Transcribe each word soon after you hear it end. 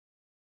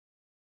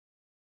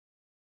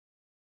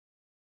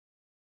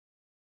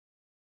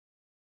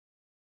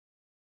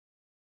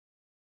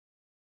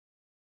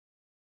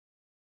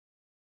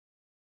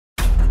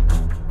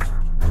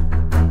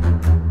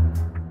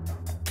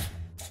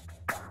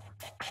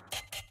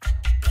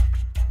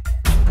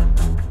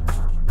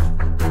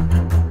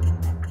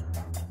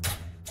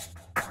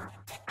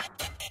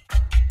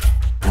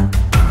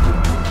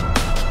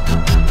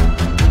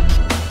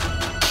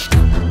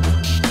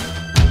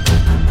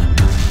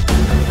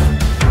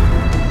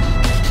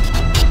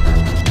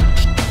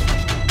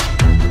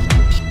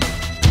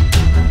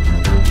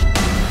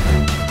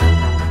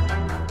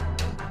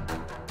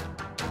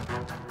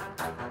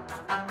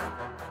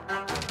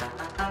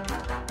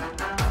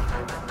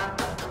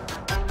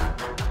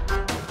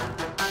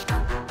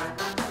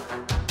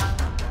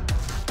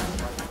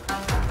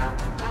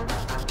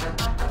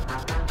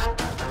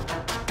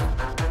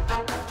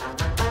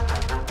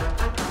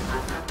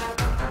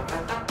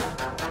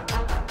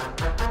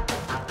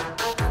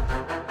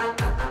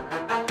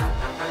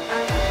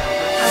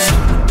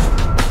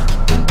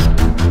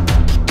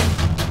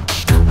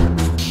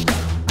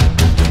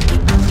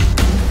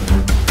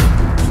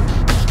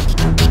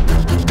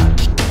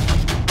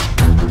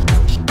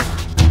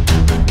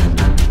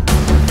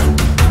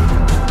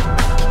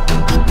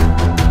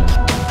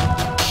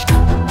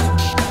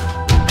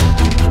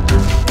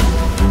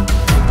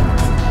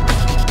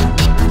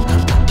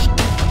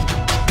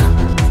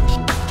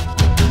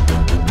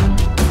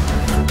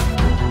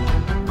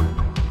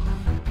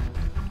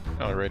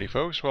Alrighty,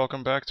 folks,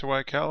 welcome back to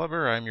Y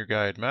Caliber. I'm your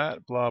guide,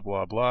 Matt. Blah,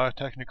 blah, blah.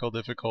 Technical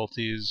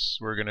difficulties.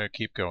 We're gonna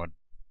keep going.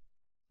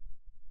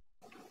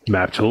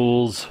 Map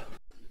tools.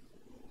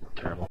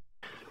 Terrible.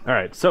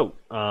 Alright, so,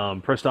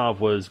 Prestov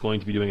was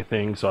going to be doing a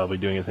thing, so I'll be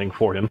doing a thing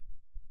for him.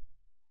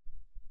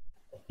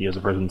 He has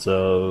a presence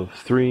of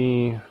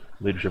 3,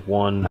 leadership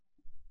 1,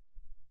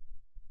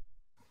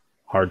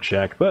 hard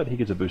check, but he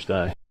gets a boost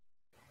die.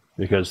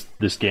 Because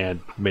this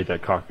Gand made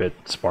that cockpit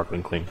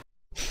sparkling clean.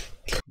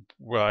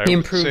 Well, He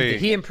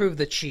improved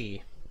the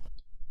chi.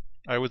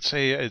 I would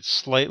say it's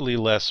slightly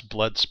less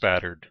blood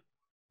spattered.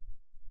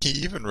 He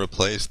even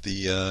replaced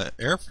the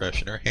air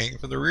freshener hanging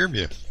from the rear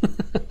view.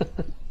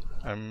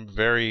 I'm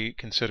very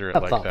considerate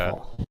That's like that.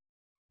 thoughtful.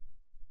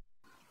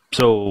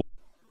 So,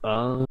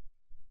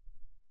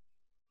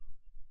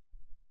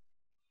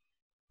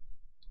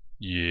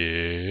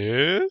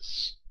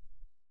 Yes?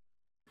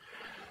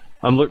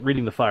 I'm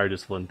reading the fire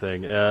discipline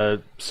thing.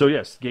 So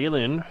yes,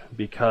 Galen,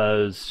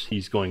 because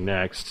he's going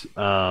next,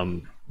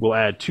 will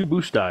add 2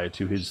 boost die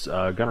to his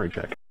gunnery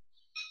check.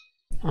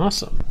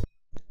 Awesome.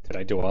 Did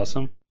I do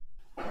awesome?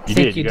 You think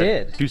did. you got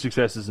did. 2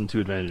 successes and 2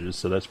 advantages,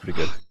 so that's pretty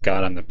good.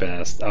 God, I'm the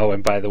best. Oh,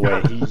 and by the way,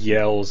 he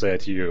yells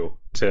at you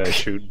to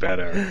shoot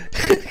better.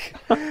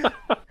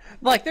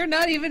 Like, they're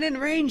not even in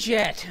range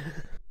yet.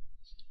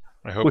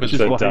 I hope Which it's is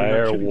It's a why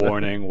you're dire shooting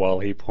warning while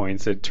he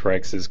points at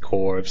Trex's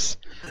corpse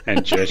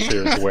and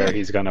gestures where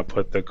he's gonna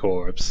put the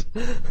corpse.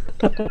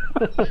 All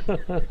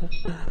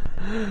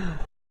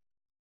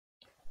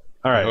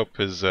I right. hope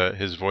his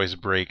voice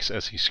breaks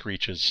as he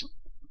screeches.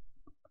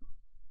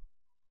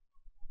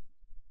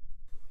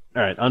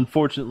 All right.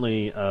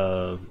 Unfortunately,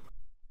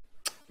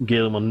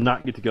 Galen will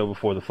not get to go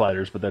before the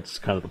fighters, but that's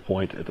kind of the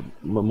point at the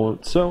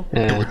moment. So,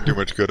 It wouldn't do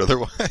much good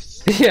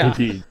otherwise. Yeah.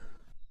 indeed.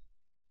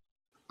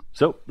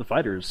 So the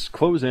fighters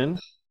close in.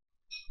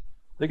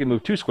 They can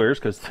move 2 squares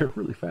because they're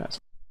really fast.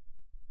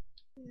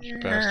 You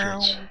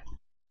bastards.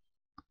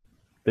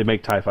 They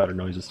make TIE fighter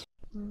noises.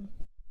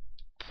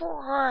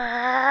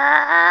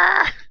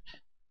 That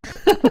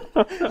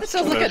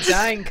sounds like a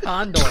dying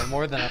condor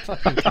more than a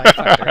fucking TIE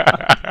fighter.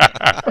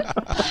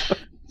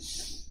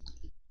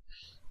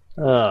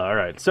 All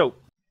right. So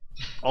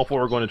all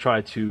 4 are going to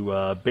try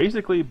to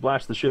basically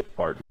blast the ship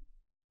apart.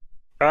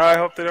 I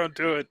hope they don't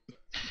do it.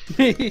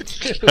 Me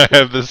too. I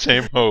have the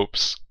same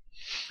hopes.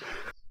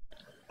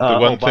 By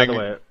one the thing-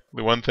 way,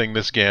 The one thing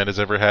this Gand has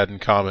ever had in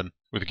common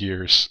with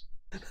Gears.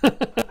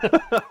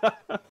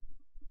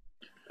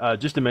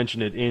 just to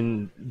mention it,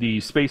 in the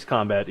space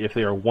combat, if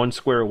they are 1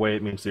 square away,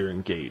 it means they're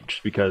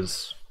engaged,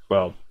 because,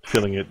 well,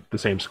 filling it the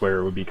same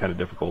square would be kind of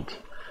difficult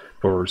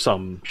for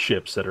some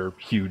ships that are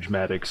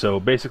huge-matic. So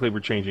basically we're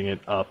changing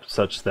it up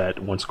such that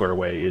 1 square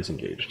away is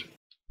engaged.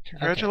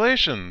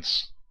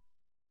 Congratulations!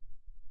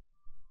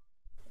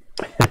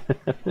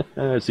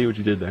 I see what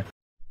you did there.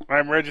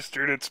 I'm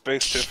registered at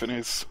Space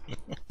Tiffany's.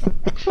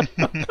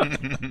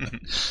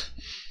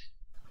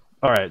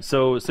 Alright,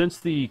 so since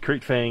the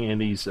Krayt Fang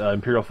and these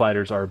Imperial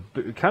fighters are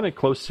kind of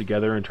close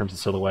together in terms of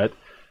silhouette,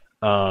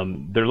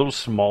 they're a little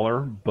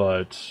smaller,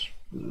 but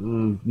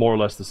more or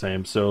less the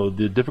same. So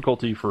the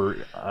difficulty for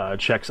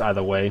checks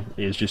either way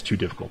is just 2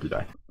 difficulty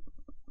die.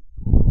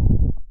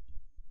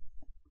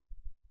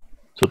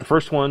 So the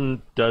first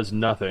one does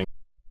nothing.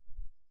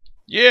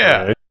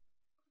 Yeah!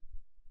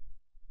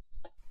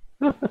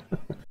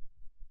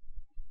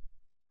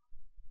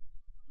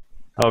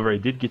 However,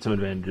 it did get some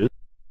advantages.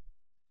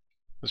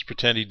 Let's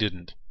pretend he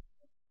didn't.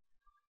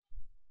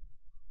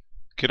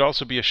 Could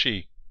also be a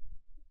she.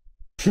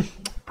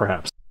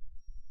 Perhaps.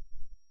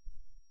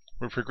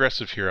 We're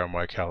progressive here on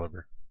Y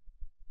Caliber.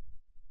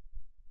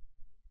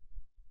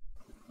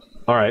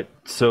 Alright,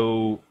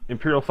 so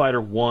Imperial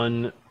Fighter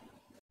 1...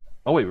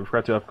 Oh wait, we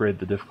forgot to upgrade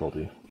the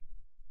difficulty.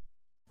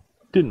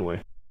 Didn't we?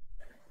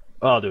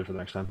 Oh, I'll do it for the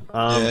next time.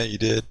 Yeah, you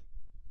did.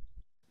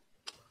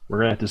 We're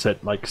gonna have to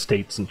set, like,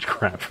 states and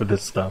crap for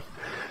this stuff.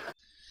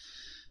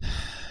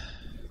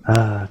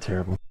 Ah,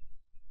 terrible.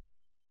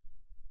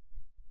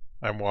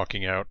 I'm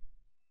walking out.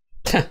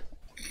 It's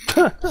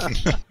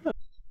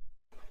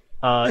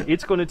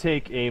going to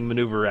take a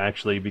maneuver,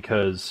 actually,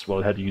 because, well,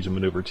 it had to use a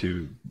maneuver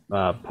to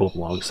pull up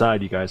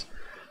alongside you guys.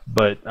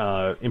 But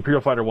Imperial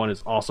Fighter 1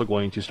 is also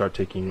going to start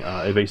taking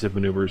evasive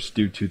maneuvers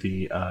due to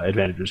the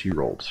advantages he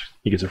rolled.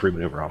 He gets a free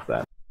maneuver off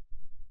that.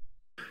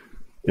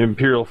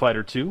 Imperial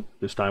Fighter 2,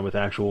 this time with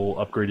actual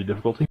upgraded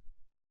difficulty.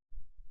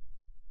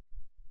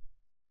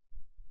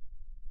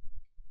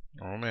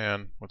 Oh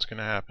man, what's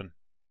gonna happen?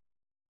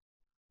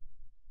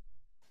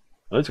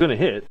 Well, it's going to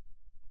hit.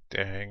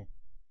 Dang.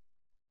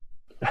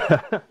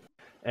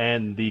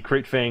 And the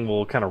Krayt Fang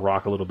will kind of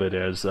rock a little bit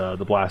as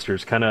the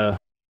blasters kind of...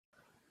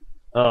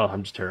 Oh,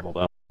 I'm just terrible,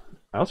 though.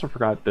 I also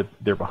forgot that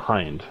they're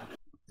behind.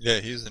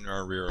 Yeah, he's in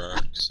our rear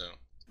arc, so...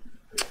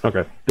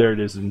 Okay, there it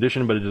is in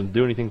addition, but it doesn't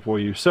do anything for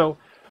you. So,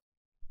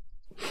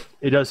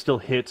 it does still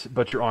hit,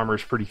 but your armor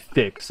is pretty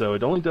thick, so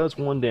it only does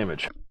 1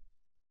 damage.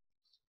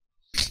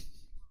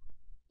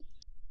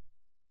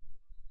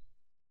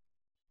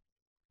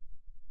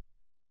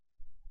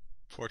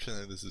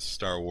 Fortunately, this is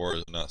Star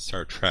Wars, not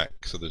Star Trek,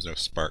 so there's no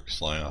sparks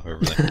flying off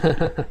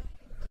everything.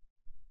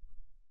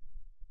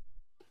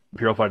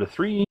 Imperial Fighter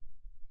 3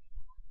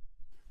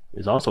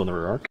 is also in the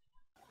rear arc.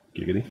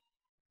 Giggity.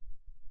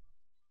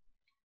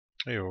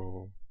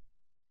 Ayo.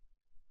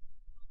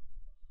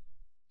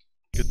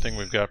 Good thing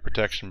we've got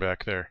protection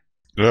back there.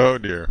 Oh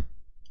dear.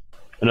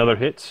 Another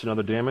hit,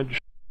 another damage.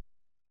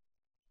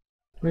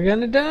 We're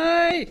gonna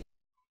die!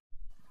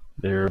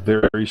 They're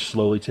very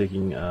slowly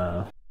taking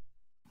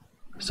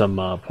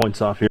some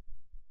points off here.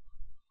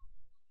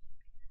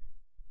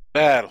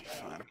 That'll be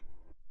fine.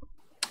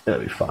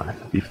 That'll be fine.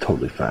 That'll be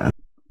totally fine.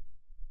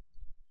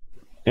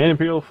 And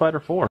Imperial Fighter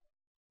 4.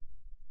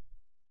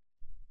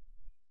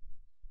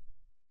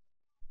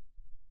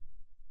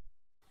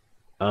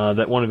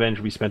 That one advantage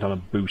will be spent on a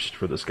boost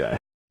for this guy.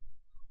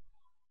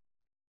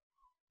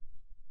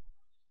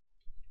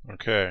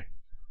 Okay.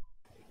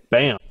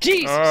 Bam!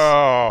 Jesus!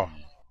 Oh!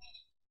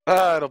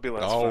 It'll be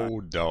less No,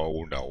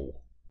 fun. no.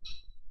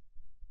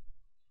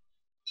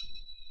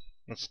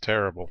 That's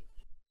terrible.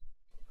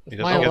 He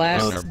My doesn't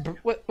last,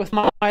 with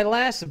my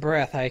last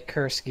breath, I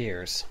curse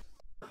gears.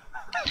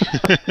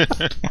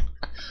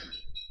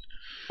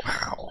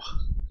 Wow.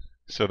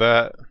 So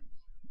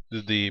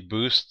did the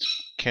boost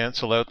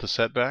cancel out the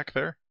setback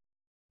there?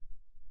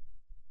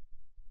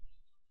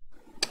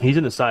 He's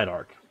in the side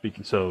arc,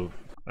 so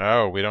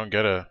Oh, we don't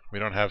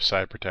have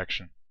side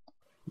protection.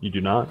 you do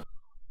not.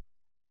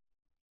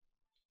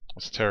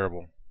 That's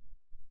terrible.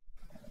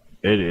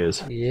 It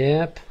is.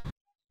 Yep.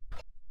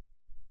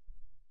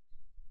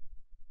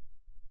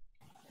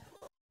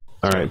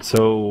 Alright,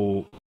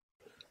 so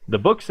the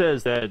book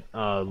says that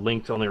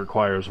Linked only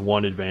requires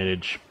one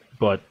advantage,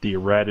 but the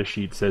errata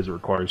sheet says it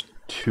requires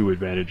 2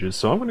 advantages,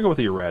 so I'm going to go with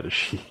the errata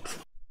sheet.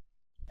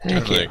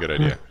 Thank That's really you. a good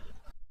idea.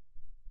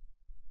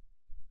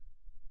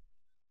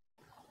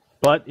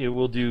 But it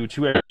will do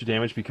 2 extra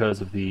damage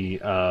because of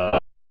the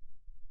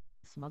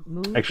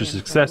extra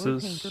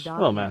successes.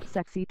 Well, Matt.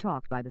 Sexy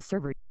talk by the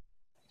server.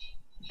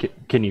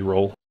 Can you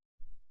roll?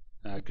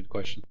 Good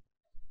question.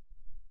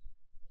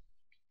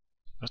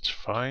 Let's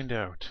find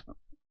out.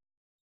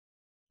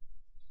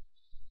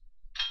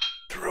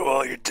 Throw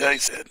all your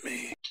dice at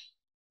me.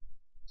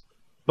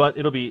 But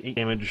it'll be 8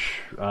 damage,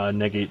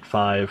 negate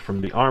 5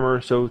 from the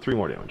armor, so 3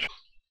 more damage.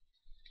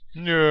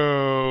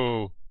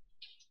 No!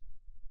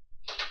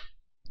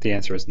 The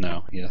answer is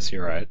no. Yes,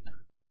 you're right.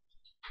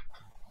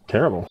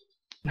 Terrible.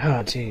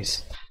 Oh,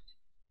 jeez.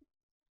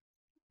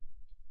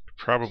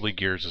 Probably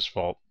Gears'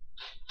 fault.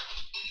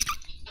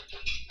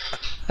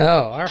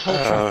 Oh, our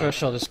whole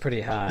threshold is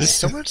pretty high. There's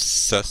so much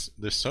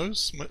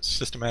much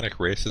systematic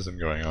racism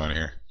going on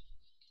here.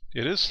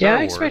 It is Star Yeah, I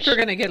Wars. expect we're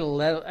gonna get a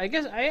letter.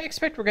 I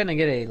expect we're gonna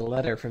get a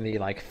letter from the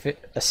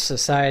a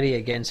Society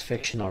Against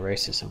Fictional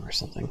Racism or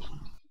something.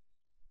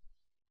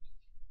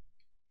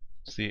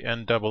 It's the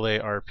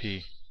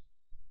NAARP.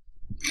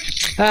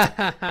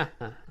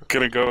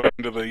 Gonna go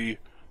into the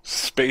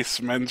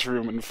space men's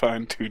room and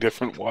find 2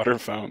 different water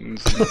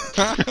fountains.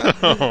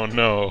 Oh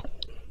no.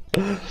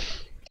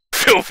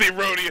 Filthy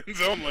Rhodians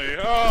only.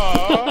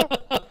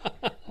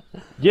 Aww.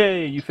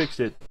 Yay, you fixed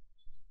it.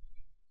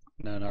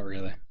 No, not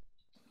really.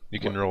 You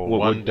can roll what-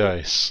 one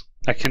dice.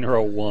 I can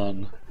roll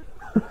 1.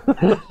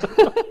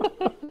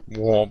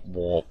 Womp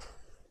womp.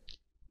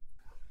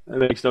 That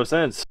makes no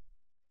sense.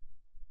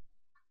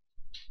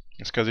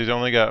 It's because he's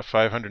only got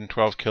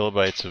 512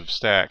 kilobytes of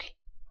stack.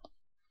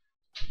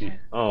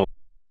 Oh.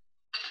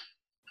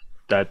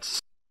 That's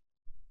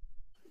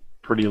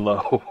pretty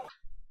low.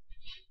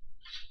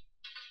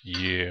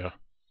 Yeah.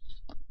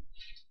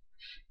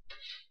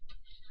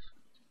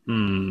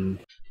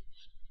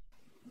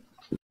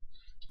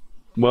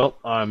 Well,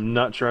 I'm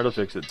not sure how to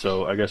fix it,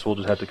 so I guess we'll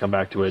just have to come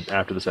back to it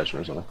after the session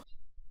or something.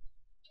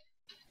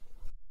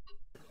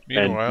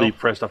 Meanwhile, And leave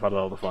press stuff out of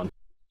all the fun.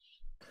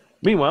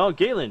 Meanwhile,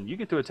 Galen, you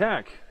get to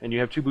attack, and you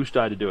have 2 boost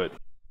die to do it.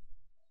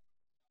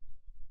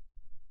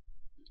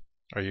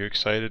 are you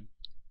excited?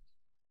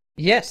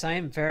 Yes, I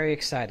am very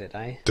excited.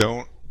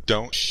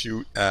 Don't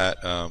shoot at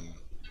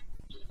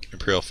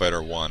Imperial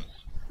Fighter 1.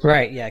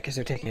 Right, yeah, because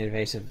they're taking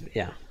evasive.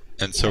 Yeah.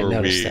 And so I are we,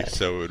 noticed that.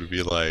 so it would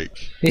be like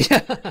Yeah.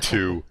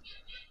 2.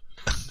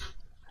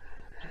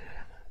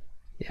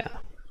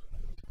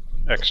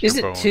 Extra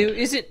Isn't bone.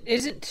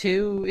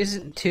 two?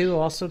 Isn't two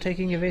also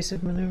taking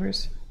evasive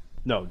maneuvers?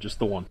 No, just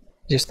the one.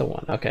 Just the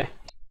one. Okay.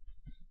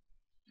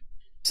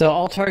 So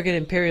I'll target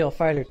Imperial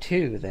Fighter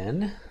 2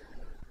 then.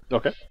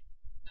 Okay.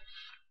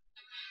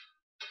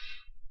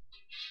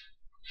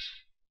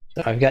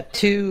 So I've got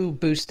 2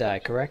 boost die,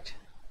 correct?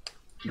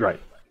 Right.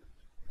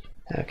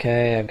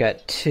 Okay, I've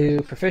got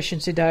 2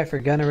 proficiency die for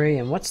gunnery,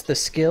 and what's the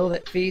skill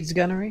that feeds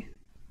gunnery?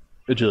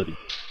 Agility.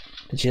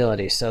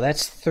 Agility. So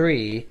that's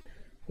 3,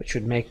 which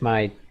would make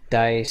my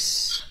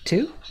dice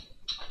 2?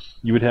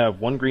 You would have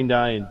 1 green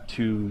die and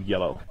 2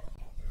 yellow.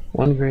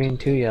 1 green,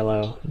 2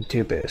 yellow, and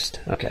 2 boost.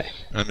 Okay.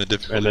 And the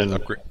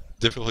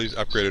difficulty's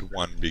upgraded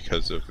 1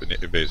 because of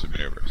evasive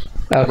maneuvers.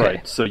 Okay.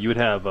 Right, so you would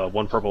have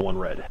 1 purple, 1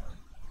 red.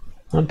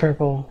 1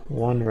 purple,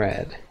 1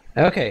 red.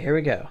 Okay, here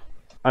we go.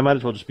 I might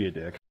as well just be a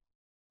dick.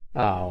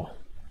 Oh.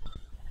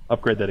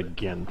 Upgrade that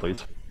again,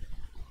 please.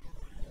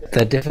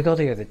 The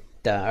difficulty or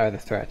the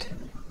threat?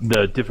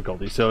 The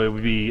difficulty. So it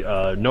would be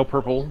no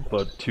purple,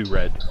 but 2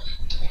 red.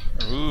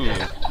 Ooh.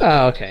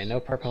 Oh, okay. No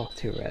purple,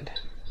 2 red.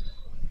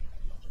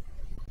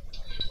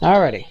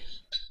 Alrighty.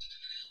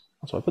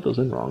 So I put those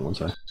in wrong one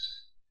side.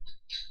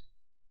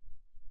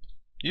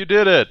 You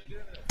did it!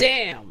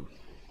 Damn!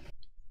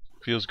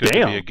 Feels good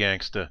to be a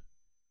gangsta.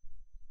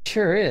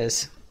 Sure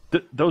is.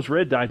 Those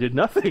red die did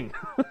nothing.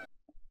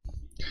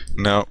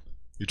 No,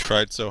 you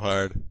tried so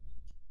hard.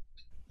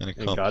 And it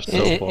got accomplished.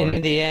 so far.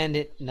 In the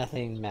end,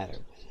 nothing mattered.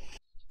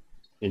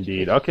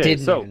 Indeed. Okay,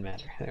 Didn't so even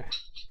matter.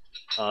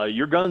 There.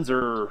 your guns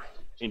are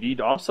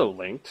indeed also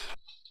linked.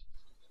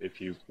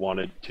 If you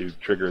wanted to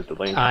trigger the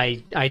link.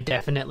 I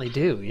definitely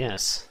do.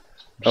 Yes.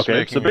 Just Okay,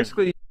 making so a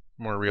basically,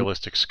 more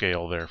realistic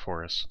scale there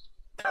for us.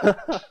 I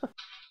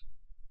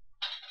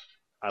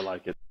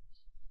like it.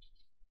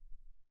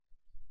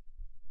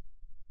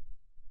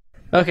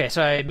 Okay,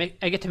 so I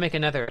get to make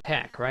another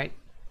attack, right?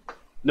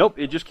 Nope,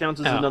 it just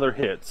counts as Oh. another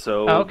hit.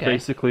 So Okay.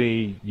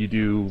 basically, you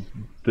do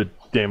the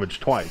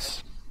damage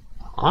twice.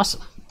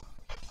 Awesome.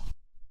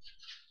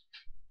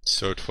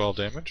 So 12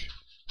 damage?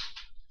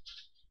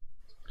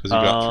 Because you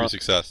got 3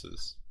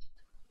 successes.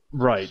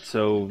 Right.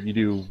 So you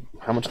do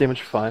how much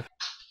damage? 5.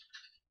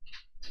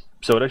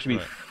 So it'd actually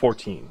be Right.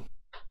 14.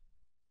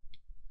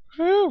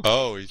 Woo!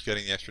 Oh, he's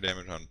getting the extra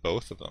damage on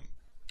both of them.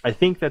 I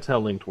think that's how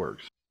linked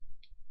works.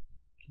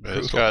 But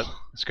it's Brutal.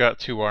 got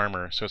 2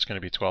 armor, so it's going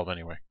to be 12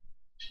 anyway.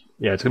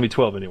 Yeah, it's gonna be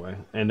 12 anyway.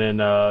 And then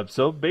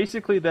so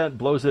basically that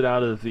blows it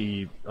out of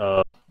the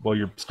well,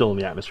 you're still in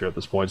the atmosphere at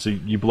this point, so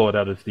you blow it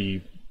out of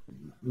the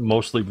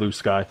mostly blue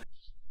sky.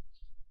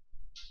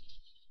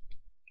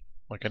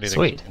 Like anything's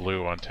Sweet.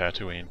 blue on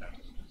Tatooine.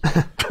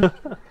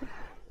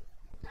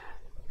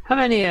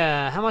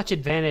 How much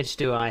advantage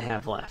do I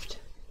have left?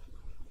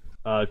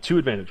 2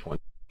 advantage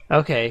points.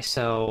 Okay,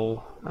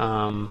 so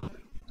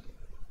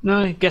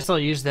no, I guess I'll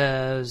use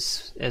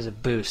those as a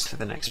boost for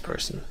the next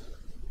person.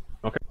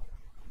 Okay.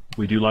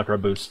 We do like our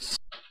boosts.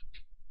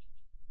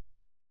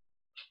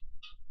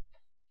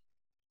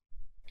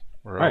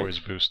 We're Right. always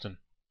boosting.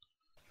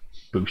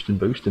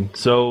 Boosting.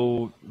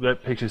 So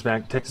that takes us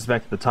back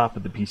to the top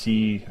of the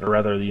PC, or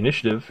rather the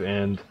initiative,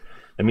 and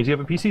that means you have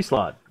a PC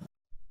slot.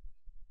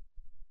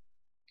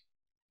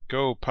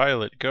 Go,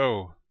 pilot,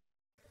 go!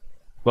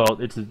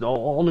 Well, it's an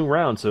all new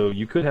round, so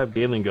you could have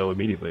Galen go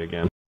immediately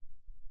again.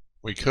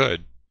 We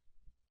could.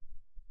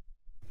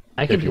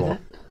 I can If you do that.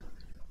 want.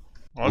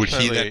 Would he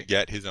Ultimately, then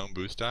get his own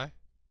boost die?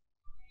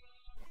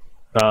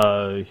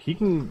 He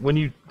can, when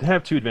you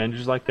have 2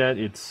 advantages like that,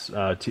 it's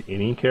to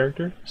any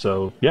character.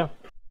 So yeah,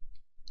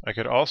 I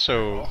could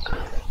also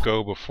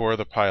go before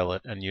the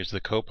pilot and use the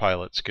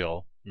co-pilot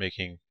skill,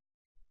 making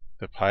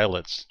the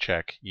pilot's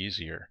check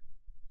easier.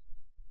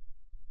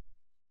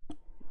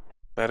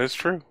 That is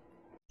true.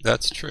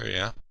 That's true,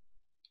 yeah.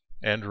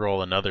 And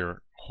roll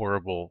another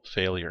horrible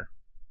failure.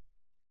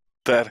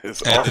 That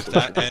is And awesome.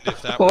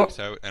 if that Or- works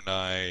out and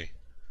I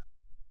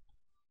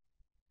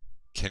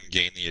can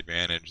gain the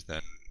advantage,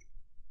 then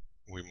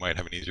we might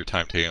have an easier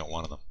time taking out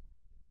one of them.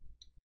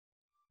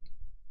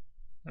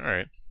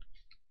 Alright.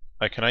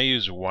 Can I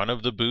use one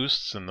of the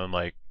boosts and then,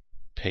 like,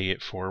 pay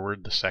it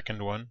forward the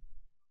second one?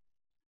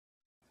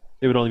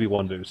 it would only be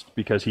 1 boost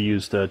because he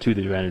used 2 of the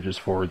advantages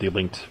for the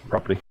linked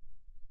property.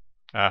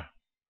 Ah.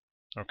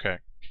 Okay.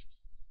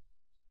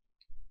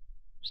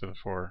 So the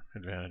 4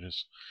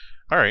 advantages.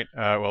 Alright,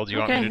 well, do you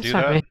want me to do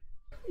that?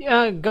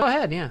 Yeah, go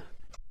ahead. Yeah.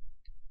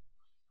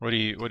 What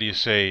do you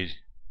say,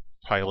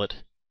 pilot?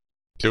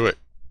 Do it.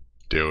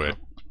 Do it.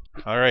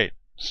 Alright,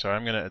 so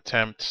I'm going to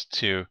attempt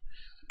to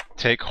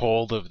take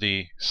hold of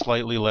the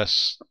slightly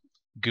less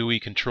gooey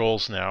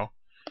controls now,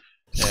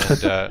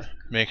 and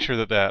make sure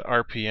that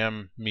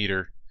RPM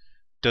meter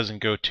doesn't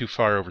go too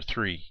far over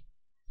 3.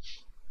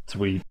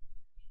 Sweet.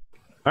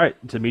 All right,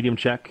 it's a medium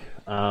check.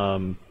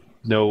 No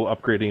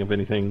upgrading of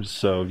anything.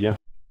 So yeah.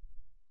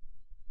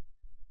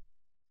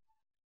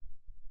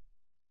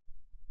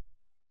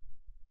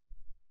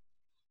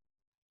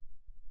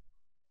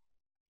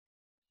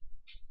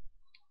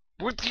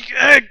 What the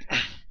egg?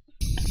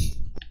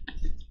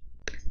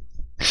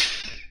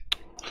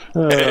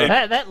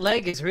 That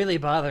leg is really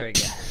bothering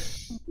you.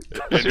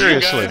 And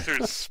Seriously. you guys are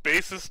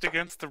spacist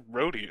against the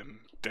Rhodian.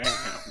 Damn.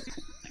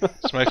 So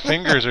my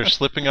fingers are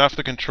slipping off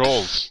the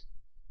controls.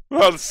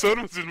 Wow, the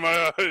sun was in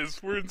my eyes.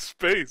 We're in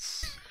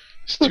space.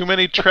 There's too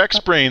many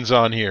Trex brains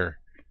on here.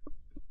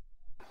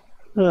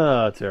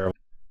 Terrible.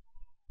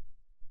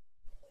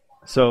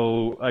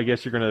 So I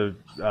guess you're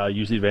gonna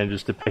use the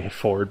advantages to pay it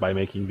forward by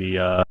making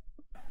the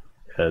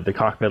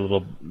cockpit a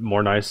little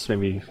more nice.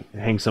 Maybe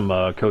hang some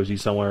cozy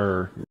somewhere,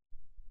 or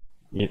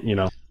you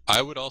know.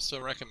 I would also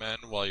recommend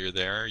while you're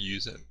there,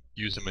 use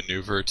a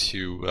maneuver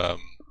to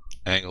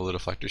angle the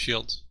deflector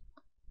shields.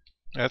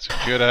 That's a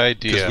good Because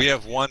idea. we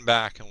have one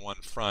back and one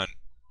front.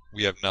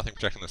 We have nothing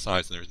protecting the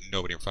sides, and there's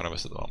nobody in front of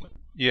us at the moment.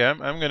 Yeah,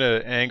 I'm going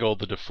to angle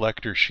the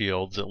deflector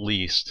shields at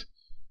least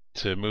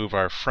to move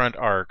our front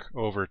arc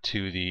over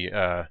to the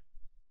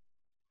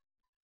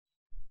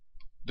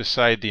the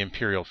side the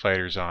Imperial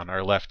fighter's on,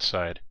 our left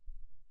side.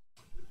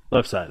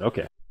 Left side,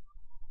 okay.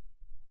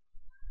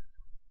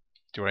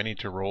 Do I need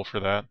to roll for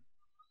that?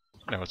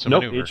 No, it's a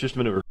Nope, maneuver. it's just a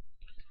maneuver.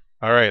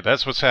 Alright,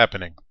 that's what's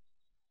happening.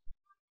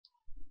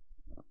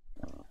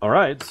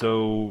 Alright,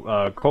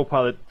 so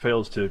co-pilot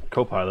fails to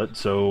co-pilot,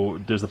 so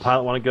does the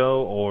pilot want to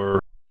go, or...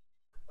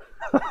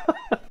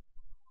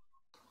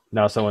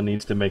 Now someone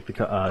needs to make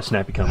the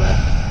snappy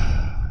comeback.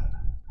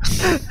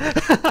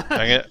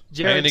 I'm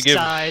Jared gonna give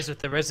sighs with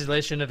the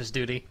resolution of his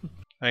duty.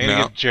 I'm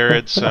gonna give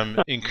Jared some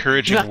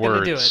encouraging Not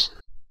gonna do words.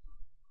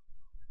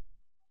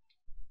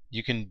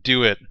 You can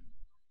do it,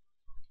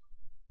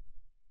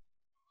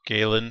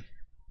 Galen.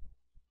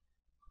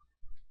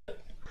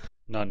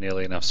 Not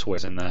nearly enough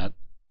swears in that.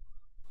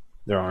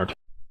 There aren't.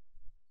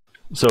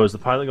 So is the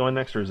pilot going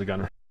next, or is the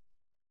gunner?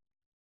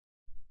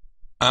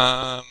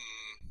 I'm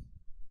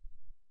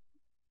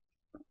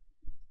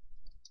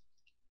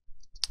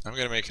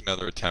gonna make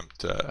another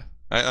attempt.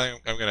 I'm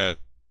gonna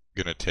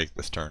take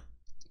this turn.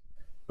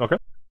 Okay.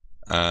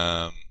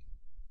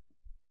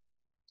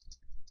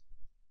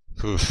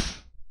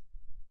 Oof.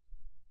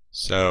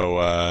 So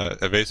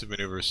evasive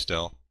maneuvers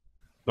still.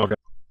 Okay.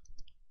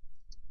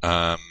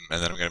 And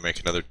then I'm gonna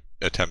make another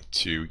attempt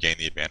to gain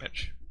the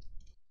advantage.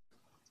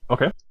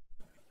 Okay.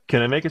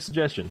 Can I make a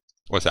suggestion?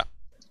 What's that?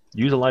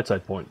 Use a light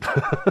side point.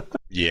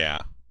 Yeah,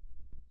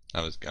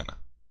 I was gonna.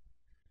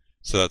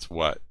 So that's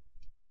what?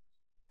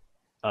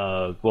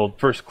 Well,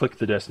 first click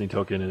the Destiny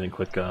token and then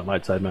click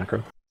light side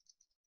macro.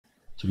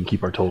 So we can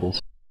keep our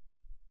totals.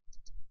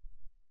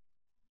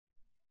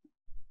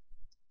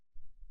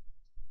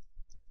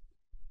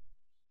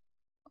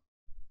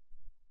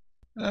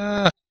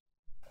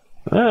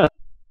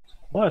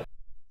 What?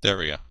 There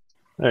we go.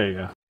 There you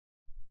go.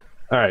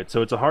 Alright,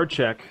 so it's a hard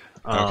check.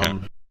 Okay.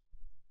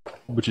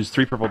 Which is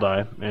 3 purple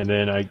die, and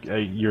then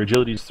your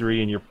agility is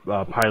 3 and your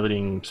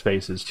piloting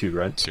space is 2,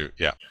 right? 2,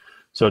 yeah.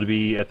 So to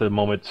be at the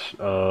moment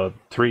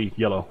 3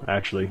 yellow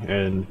actually,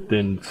 and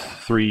then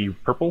 3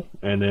 purple,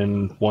 and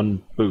then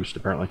 1 boost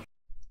apparently.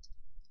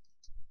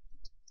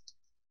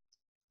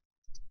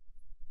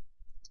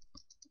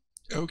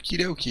 Okie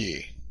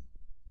dokie.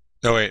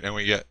 No wait, and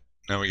we get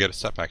a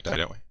setback die,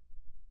 don't we?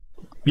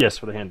 Yes,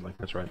 for the handling.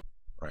 That's right.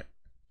 Right.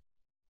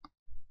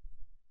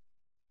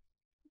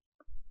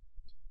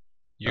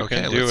 You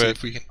okay, can do let's it. See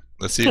if we can.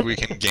 Let's see if we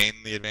can gain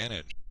the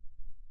advantage.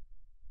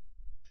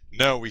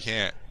 No, we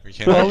can't. We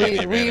can't Well, gain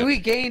the advantage. we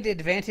gained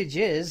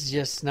advantages,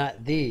 just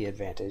not the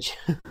advantage.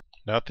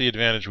 Not the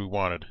advantage we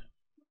wanted.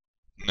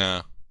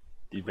 No.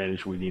 The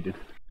advantage we needed.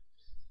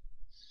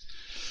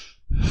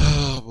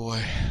 Oh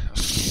boy.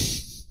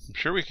 I'm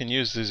sure we can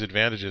use these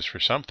advantages for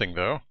something,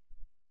 though.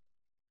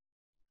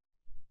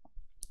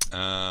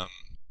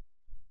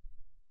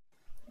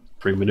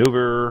 Free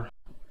maneuver,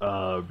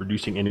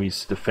 reducing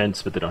enemies'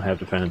 defense, but they don't have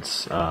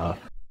defense,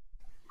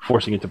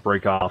 forcing it to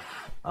break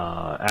off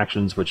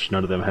actions, which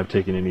none of them have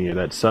taken any of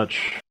that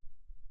such.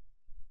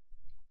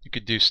 You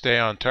could do stay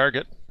on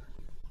target.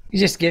 You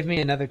just give me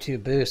another 2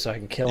 boosts so I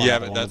can kill Yeah, another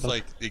but one of that's them.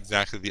 like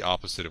exactly the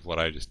opposite of what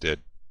I just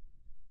did.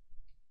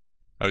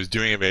 I was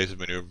doing evasive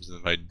maneuvers, and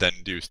if I then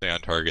do stay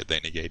on target, they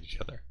negate each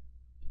other.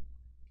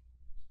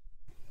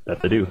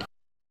 That they do.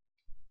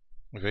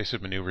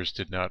 Evasive maneuvers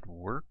did not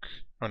work.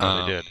 Oh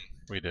no, they did.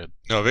 We did.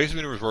 No, evasive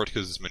maneuvers worked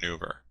because it's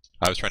maneuver.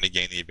 I was trying to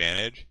gain the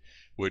advantage,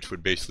 which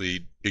would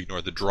basically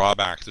ignore the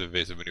drawbacks of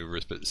evasive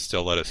maneuvers, but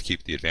still let us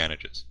keep the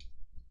advantages.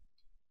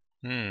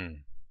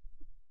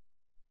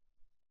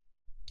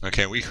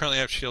 Okay, we currently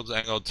have shields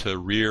angled to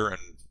rear and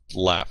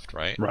left,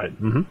 right? Right.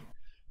 Mm-hmm.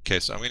 Okay,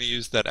 so I'm going to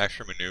use that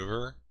extra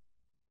maneuver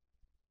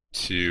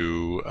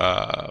to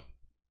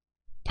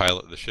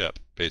pilot the ship,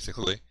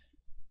 basically.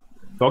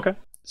 Okay.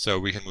 So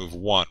we can move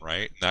 1,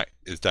 right? And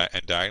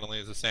and diagonally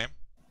is the same?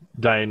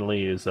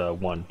 Diagonally is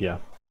 1, yeah.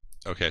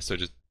 Okay, so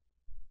just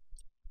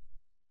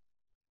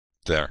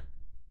there.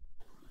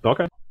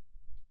 Okay.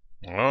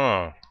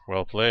 Oh,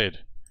 well played.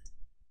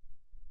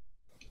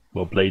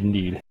 Well played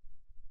indeed.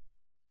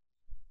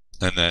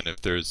 And then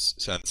if there's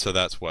so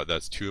that's what?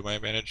 That's 2 of my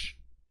advantage?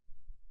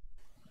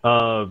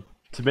 To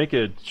make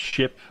a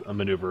ship a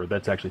maneuver,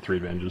 that's actually 3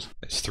 advantages.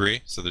 It's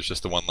 3, so there's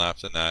just the 1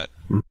 left in that.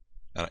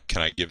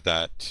 Can I give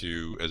that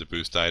to as a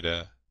boost die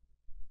to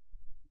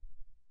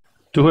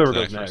whoever the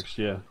goes next next,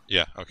 yeah.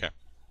 Yeah, okay.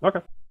 Okay.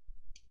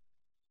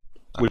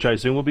 Which I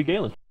assume will be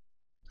Galen.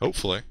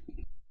 Hopefully.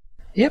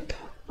 Yep,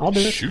 I'll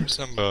do it. Shoot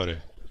somebody.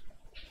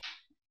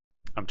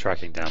 I'm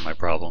tracking down my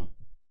problem.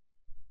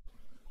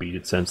 Beat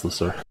it senseless,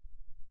 sir.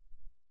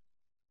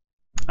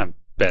 I'm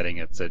betting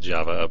it's a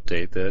Java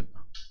update that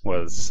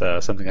was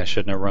something I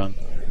shouldn't have run.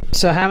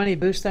 So how many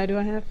boost die do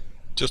I have?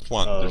 Just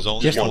 1. There's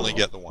only just you one. only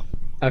get the 1.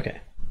 Okay.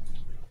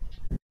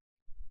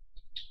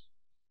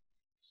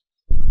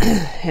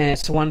 And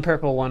it's 1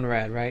 purple, 1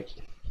 red, right?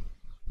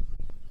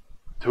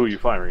 Who are you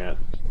firing at?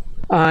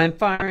 I'm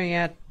firing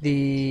at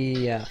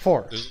the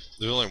 4. There's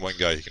only 1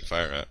 guy you can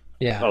fire at.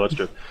 Yeah. Oh, that's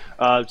true.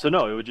 So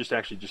no, it would just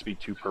be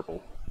 2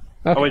 purple.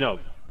 Okay. Oh wait, no,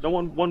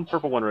 one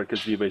purple, 1 red,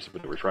 because the evasive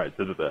maneuvers, right?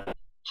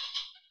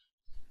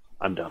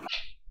 I'm dumb.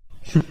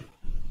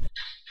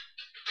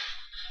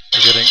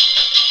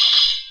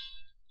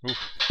 Oof.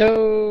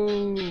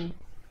 No.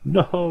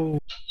 No.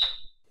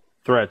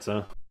 Threats,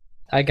 huh?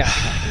 I got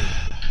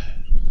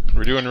it.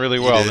 We're doing really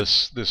well did.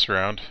 this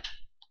round.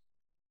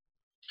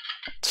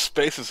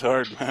 Space is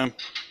hard, man.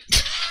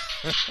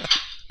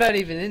 Not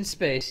even in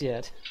space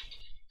yet.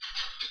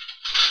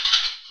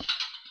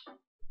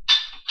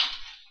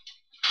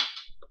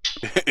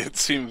 It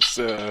seems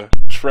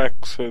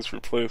Trex has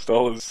replaced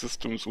all his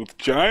systems with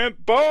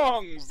giant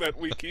bongs that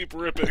we keep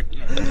ripping.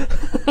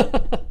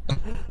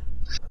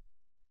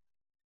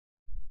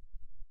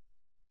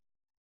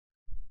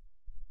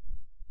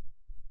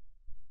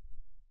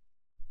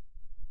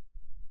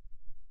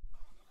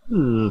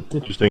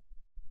 Interesting.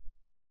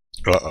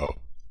 Uh-oh.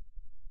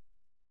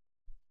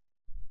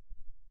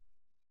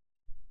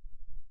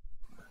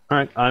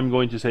 Alright, I'm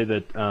going to say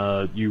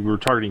that you were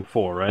targeting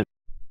 4, right?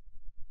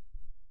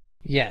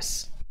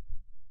 Yes.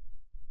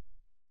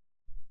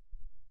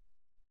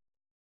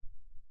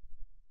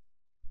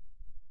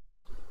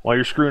 While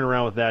you're screwing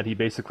around with that, he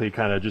basically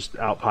kind of just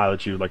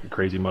outpilots you like a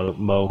crazy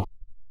mo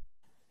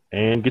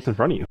and gets in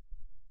front of you.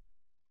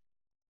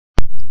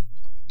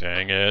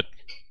 Dang it.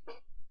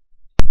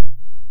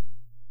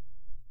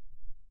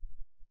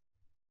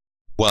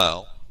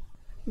 Well,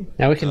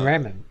 Now we can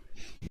ram him.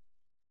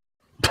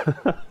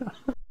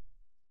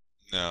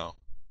 no.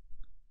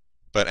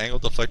 But angle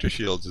deflector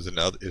shields is an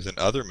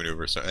other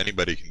maneuver, so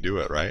anybody can do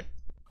it, right?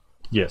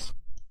 Yes.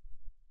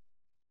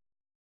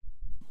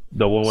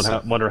 Though one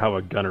would wonder how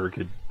a gunner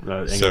could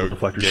angle So the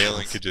deflector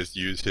Galen shields. could just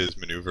use his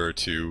maneuver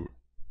to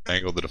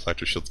angle the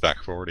deflector shields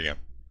back forward again.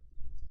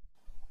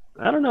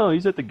 I don't know,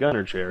 he's at the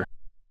gunner chair.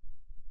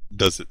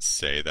 Does it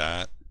say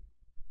that?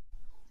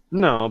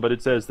 No, but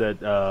it says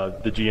that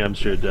the GM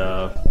should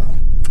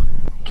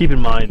keep in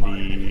mind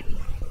the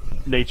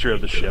nature of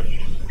the ship.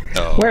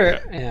 Oh,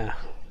 Where? okay. Yeah.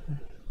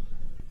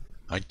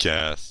 I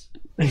guess.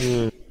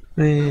 Eh.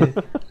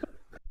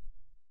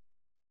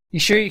 You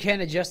sure you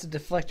can't adjust the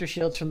deflector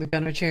shields from the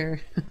gunner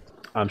chair?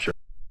 I'm sure.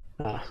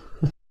 Ah.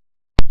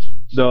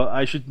 Though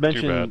I should Too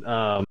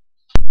mention,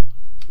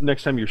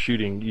 next time you're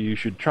shooting, you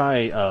should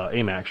try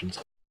aim actions.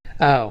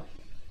 Oh.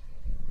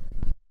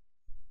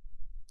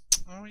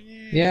 Oh,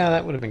 yeah. Yeah,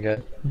 that would have been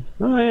good.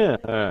 Oh yeah.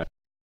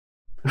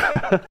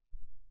 Alright.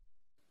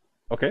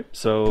 Okay,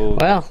 so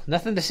Well,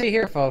 nothing to see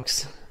here,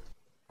 folks.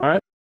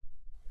 alright.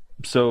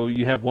 So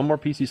you have one more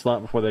PC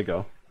slot before they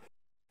go.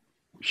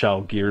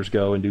 Shall Gears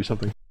go and do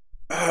something?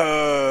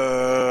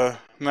 Now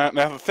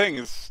the thing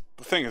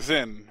is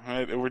in.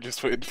 Right? We're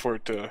just waiting for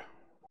it to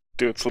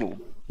do its little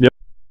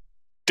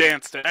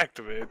dance to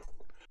activate.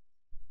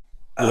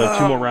 We'll have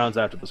 2 more rounds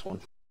after this one.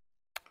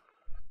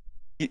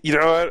 You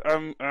know what?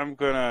 I'm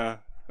gonna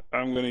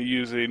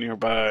use a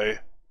nearby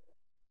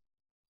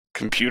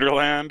computer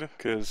land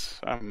because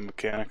I'm a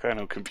mechanic. I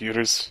know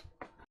computers.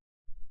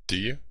 Do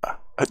you?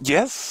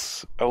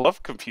 Yes, I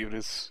love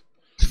computers.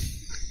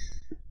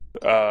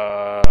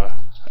 And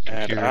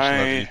Computers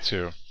love you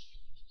too.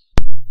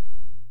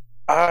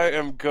 I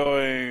am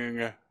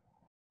going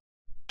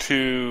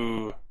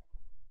to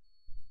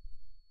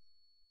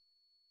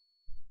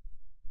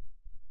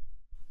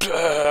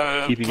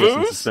Keeping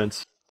us in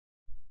suspense.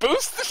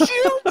 boost the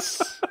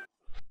shields.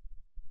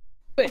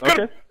 Wait,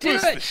 Okay. do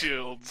Boost the it!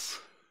 shields.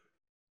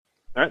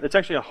 Alright, that's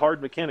actually a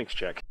hard mechanics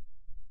check.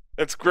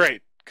 That's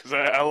great because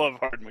I love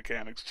hard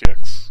mechanics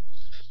checks.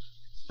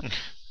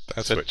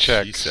 That's Said what she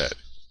checks. said.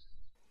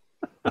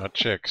 Not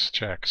chicks,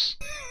 checks.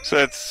 So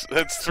that's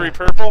 3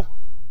 purple.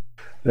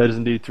 That is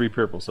indeed 3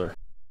 purple, sir.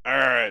 All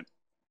right.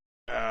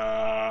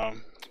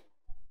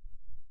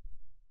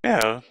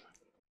 Yeah.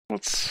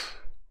 Let's.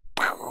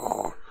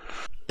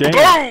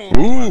 Dang.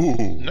 Boom!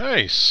 Ooh!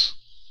 Nice.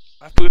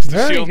 I boost the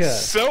Very shields good.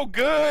 so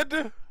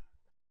good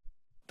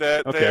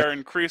that Okay. they are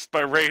increased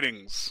by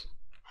ratings.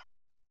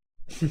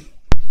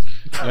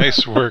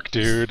 Nice work,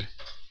 dude.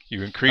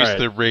 You increased Alright.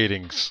 the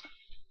ratings.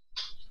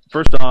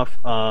 First off,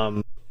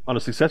 on a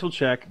successful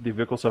check, the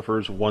vehicle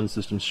suffers 1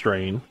 system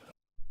strain,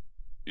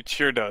 It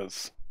sure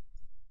does.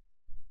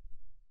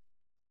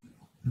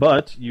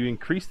 but you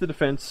increase the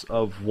defense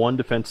of 1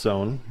 defense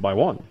zone by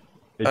 1.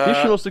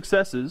 Additional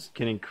successes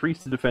can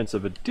increase the defense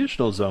of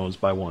additional zones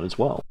by 1 as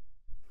well.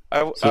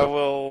 I So-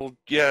 will,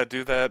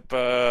 do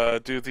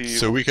that. Do the.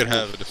 So we could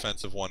have a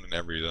defensive one in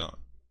every zone.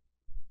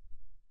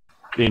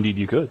 Indeed,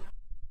 you could.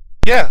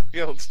 Yeah,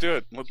 let's do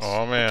it. Let's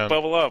Oh, man.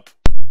 bubble up.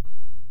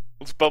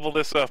 Let's bubble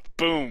this up.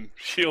 Boom!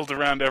 Shield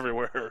around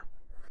everywhere.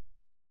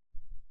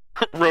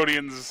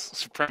 Rhodian's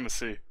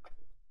supremacy.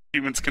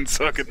 Humans can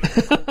suck it.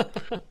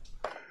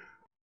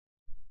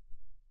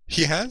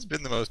 He has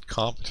been the most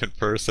competent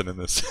person in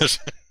this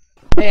session.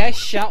 Hey, I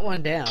shot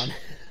one down.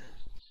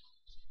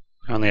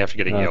 Only after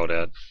getting yelled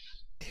at.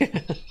 Yeah,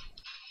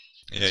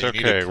 It's you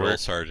need okay, a drill we're-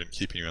 sergeant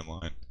keeping you in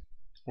line.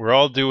 We're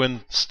all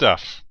doing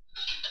stuff.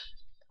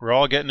 We're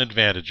all getting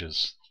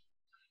advantages.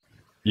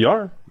 You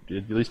are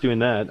at least doing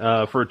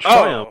that. For a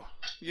triumph, Oh,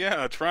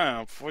 yeah,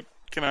 Triumph. What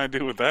can I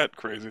do with that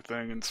crazy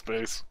thing in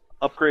space?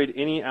 upgrade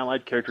any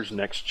allied character's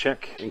next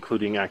check,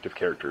 including active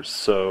characters.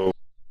 So,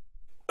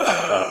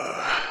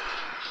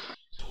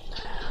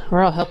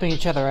 We're all helping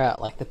each other out,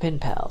 like the pin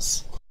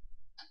pals.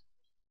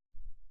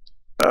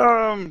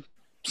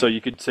 So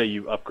you could say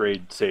you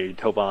upgrade, say,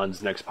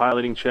 Toban's next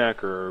piloting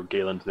check, or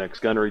Galen's next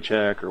gunnery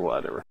check, or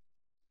whatever.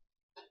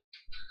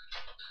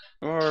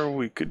 Or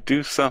we could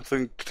do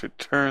something to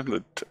turn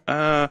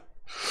the...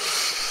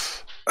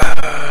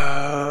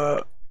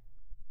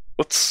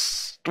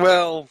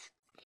 Well,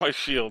 my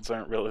shields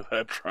aren't really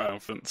that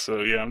triumphant,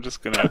 so yeah, I'm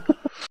just gonna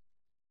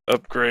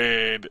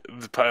upgrade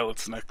the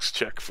pilot's next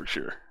check for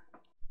sure.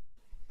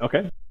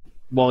 Okay.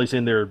 While he's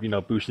in there,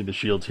 boosting the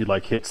shields, he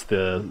hits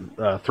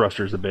the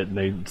thrusters a bit, and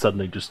they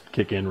suddenly just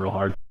kick in real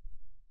hard.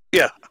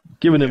 Yeah.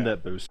 Giving him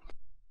that boost.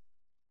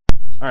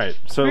 Alright,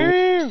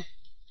 so...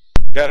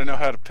 Gotta know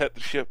how to pet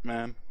the ship,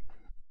 man.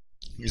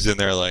 He's in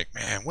there like,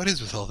 man, what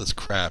is with all this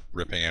crap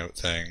ripping out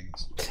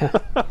things?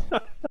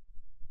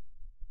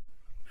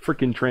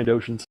 Freaking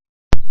Trandoshans.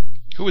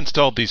 Who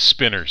installed these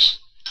spinners?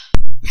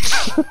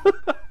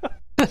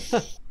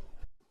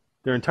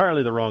 They're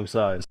entirely the wrong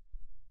size.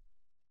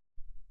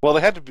 Well,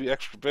 they had to be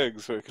extra big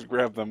so he could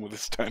grab them with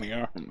his tiny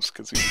arms,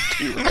 because he's a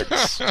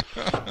T-Rex.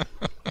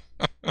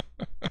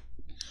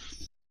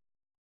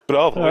 But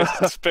all the way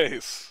to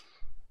space.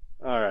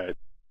 Alright,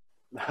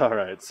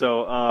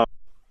 so, I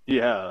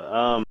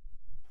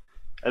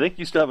think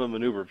you still have a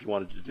maneuver if you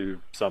wanted to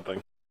do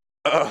something.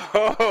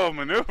 Oh,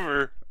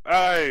 maneuver!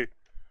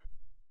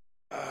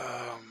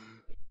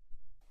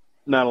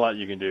 Not a lot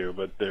you can do,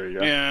 but there you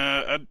go.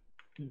 Yeah,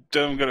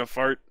 I'm gonna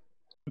fart.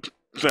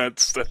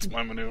 That's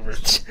my maneuver.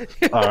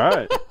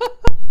 Alright.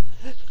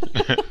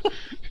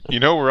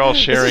 We're all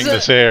sharing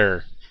this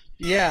air.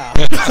 Yeah,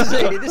 this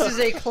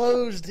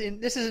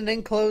is an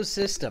enclosed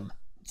system.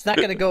 It's not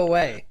going to go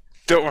away.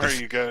 Don't worry,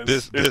 you guys.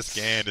 This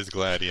Gand is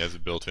glad he has a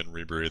built-in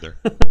rebreather.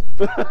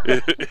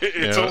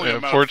 It's only a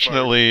mouth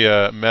unfortunately,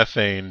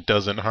 methane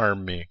doesn't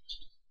harm me.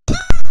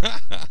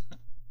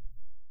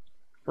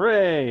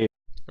 Hooray!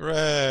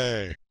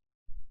 Hooray!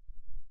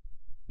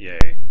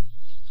 Yay.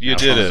 You Now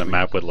did The it.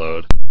 map would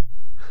load.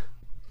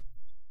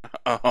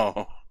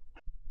 Oh.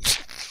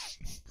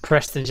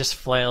 Preston just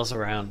flails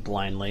around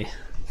blindly.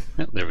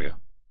 Yeah, there we go.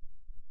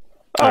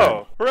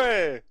 Oh,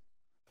 hooray!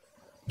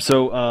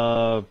 So,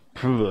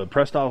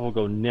 Prestov will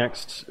go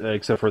next,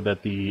 except for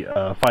that the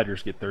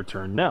fighters get their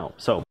turn now.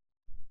 So,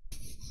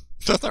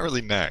 That's not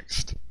really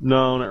next.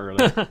 no, not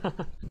really.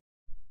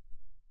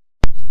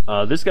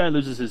 This guy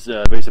loses his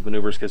basic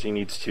maneuvers because he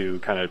needs to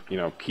kind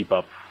of, keep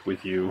up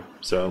with you.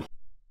 So,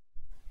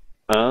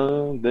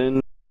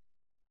 then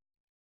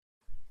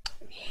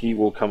he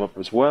will come up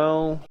as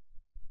well.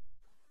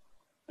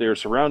 They are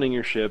surrounding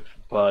your ship,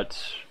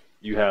 but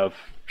you have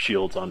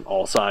shields on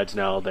all sides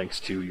now, thanks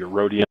to your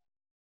Rhodium.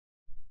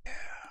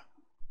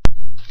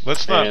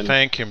 Let's not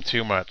thank him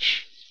too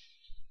much.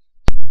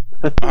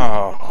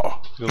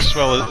 Oh.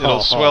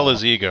 It'll swell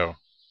his ego.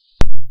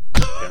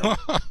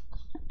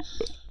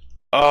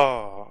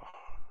 Oh.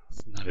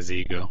 It's not his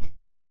ego.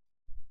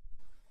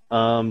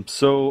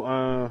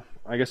 So,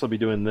 I guess I'll be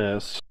doing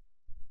this.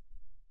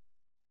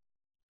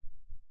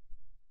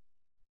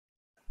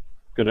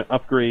 Gonna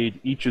upgrade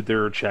each of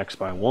their checks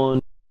by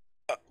 1.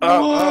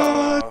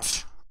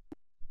 What?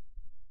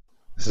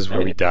 This is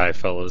where we die,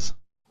 fellas.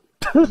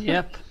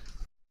 Yep.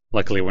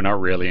 Luckily, we're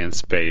not really in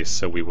space,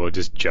 so we will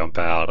just jump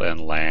out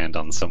and land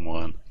on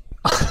someone.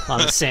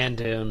 On the sand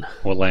dune.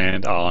 We'll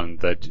land on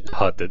the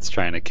hut that's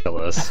trying to kill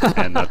us,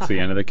 and that's the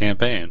end of the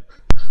campaign.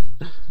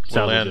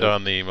 We'll land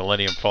on the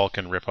Millennium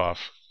Falcon ripoff.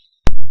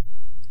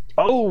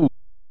 Oh!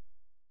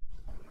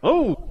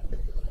 Oh!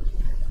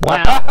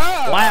 Wow.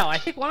 Wow, I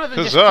think one of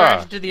them just Huzzah!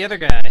 crashed into the other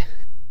guy.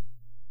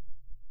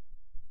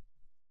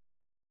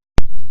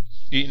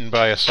 Eaten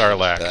by a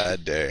Sarlacc.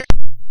 Bad day.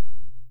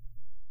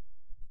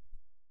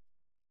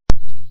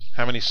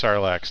 How many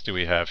Sarlaccs do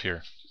we have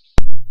here?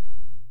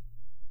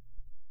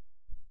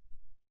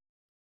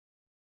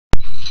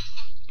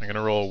 I'm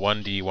gonna roll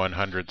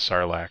 1d100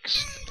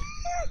 Sarlaccs.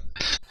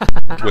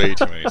 Way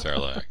too many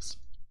Sarlaccs.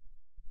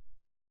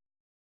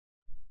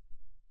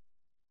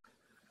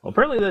 Well,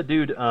 apparently that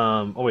dude,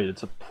 oh wait,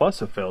 it's a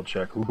plus a failed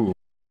check. Ooh.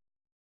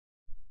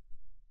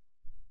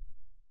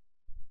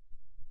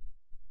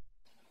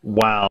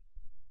 Wow.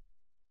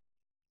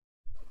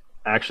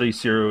 Actually,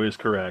 Ciro is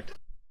correct.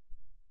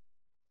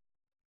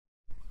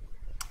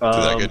 Did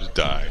that guy just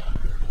die?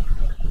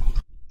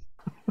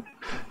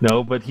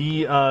 No, but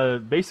he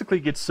basically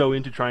gets so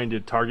into trying to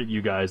target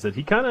you guys that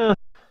he kind of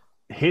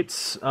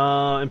hits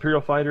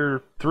Imperial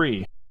Fighter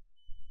 3.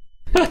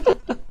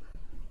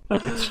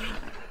 That's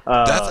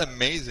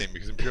amazing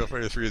because Imperial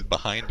Fighter 3 is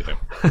behind him.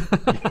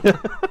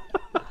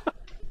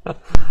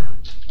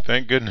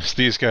 Thank goodness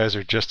these guys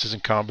are just as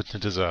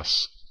incompetent as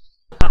us.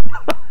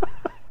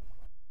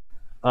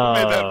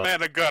 Made that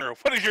man a gunner.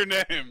 What is your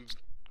name?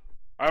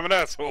 I'm an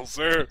asshole,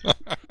 sir.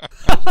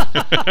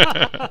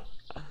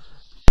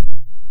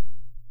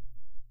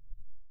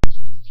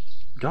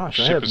 Gosh,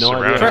 I Ship have is no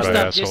surrounded idea. by First up,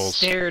 assholes. just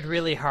stared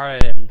really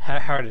hard at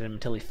him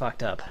until he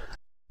fucked up.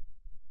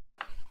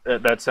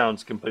 That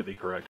sounds completely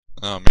correct.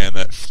 Oh man,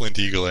 that Flint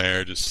Eagle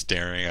air just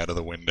staring out of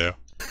the window.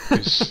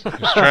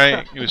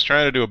 He was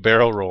trying to do a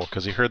barrel roll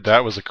because he heard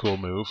that was a cool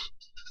move.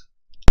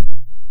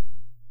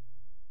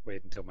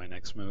 Wait until my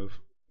next move.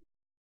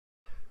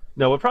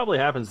 No, what probably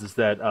happens is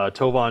that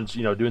Tovan's,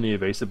 doing the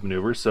evasive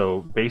maneuver.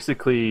 So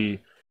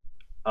basically,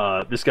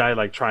 this guy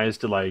like tries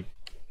to like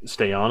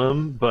stay on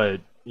him,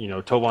 but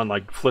Tovan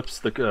like flips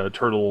the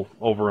turtle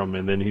over him,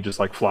 and then he just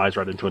like flies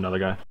right into another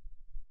guy.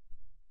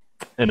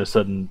 In a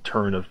sudden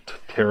turn of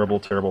terrible,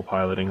 terrible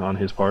piloting on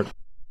his part,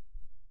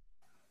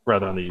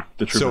 rather than the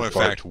trooper's So in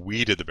part. fact,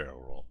 we did the barrel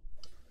roll.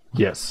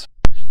 Yes.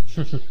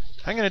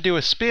 I'm gonna do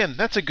a spin.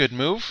 That's a good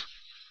move.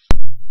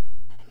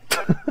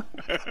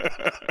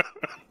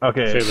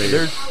 Okay,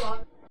 Silly.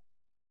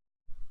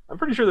 I'm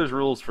pretty sure there's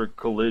rules for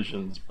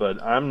collisions,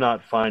 but I'm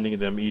not finding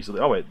them easily.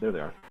 Oh wait, there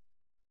they are.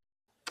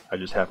 I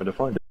just happened to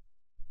find it.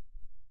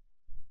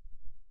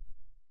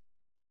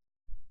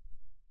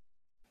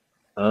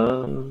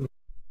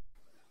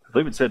 I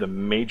believe it said a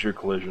major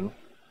collision.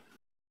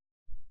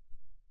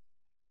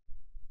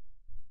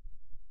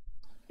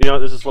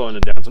 This is slowing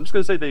it down, so I'm just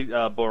going to say they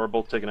are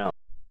both taken out.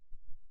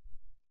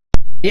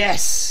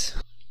 Yes!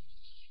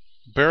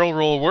 Barrel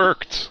roll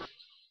worked.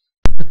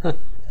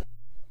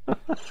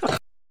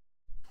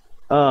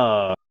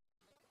 The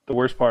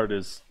worst part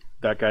is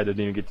that guy didn't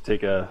even get to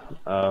take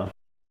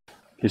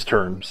his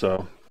turn,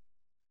 so...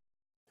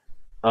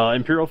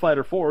 Imperial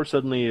Fighter 4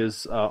 suddenly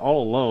is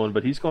all alone,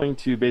 but he's going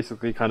to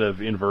basically kind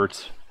of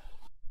invert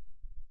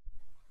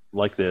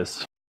like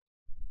this.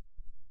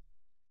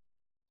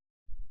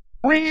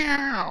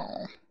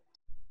 Wow.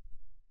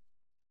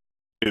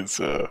 It's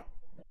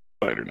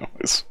spider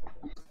noise.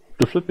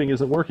 The flipping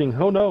isn't working.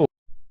 Oh no!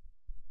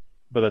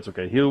 But that's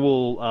okay. He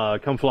will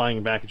come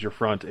flying back at your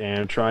front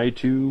and try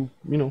to,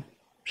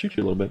 shoot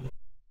you a little bit.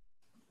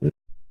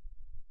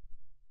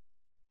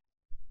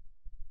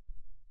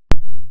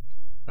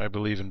 I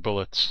believe in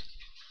bullets.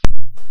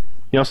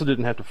 He also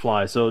didn't have to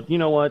fly, so you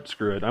know what?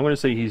 Screw it. I'm going to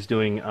say he's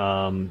doing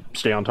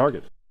stay on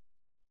target,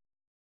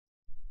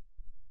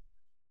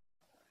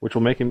 which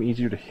will make him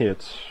easier to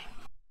hit.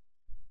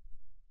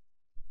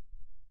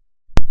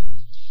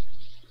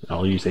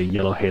 I'll use a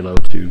yellow halo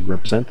to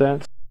represent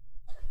that,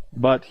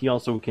 but he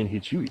also can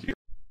hit you easier.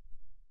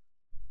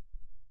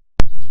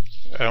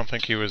 I don't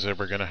think he was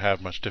ever going to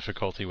have much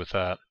difficulty with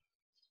that.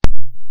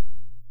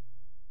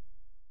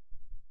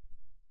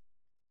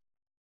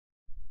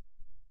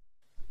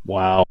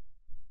 Wow.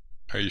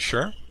 Are you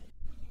sure?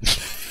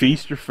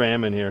 Feast or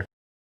famine here.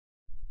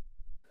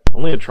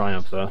 Only a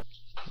triumph, though.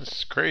 This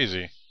is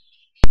crazy.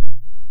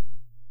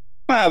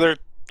 Nah, they're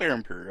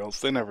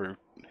Imperials. They never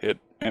hit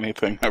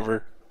anything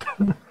ever.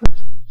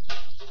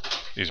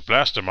 These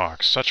blaster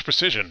marks, such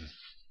precision.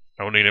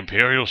 Only an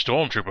Imperial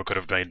stormtrooper could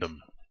have made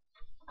them.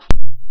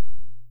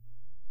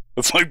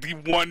 It's like the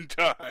one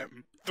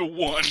time. The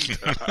one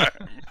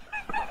time.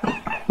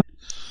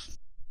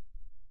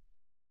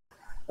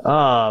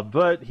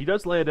 But he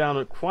does lay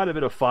down quite a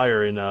bit of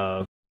fire in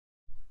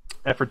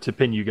effort to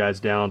pin you guys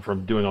down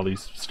from doing all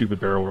these stupid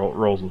barrel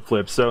rolls and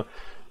flips. So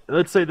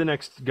let's say the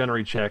next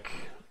gunnery check,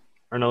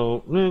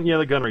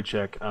 the gunnery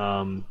check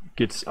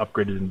gets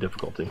upgraded in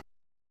difficulty.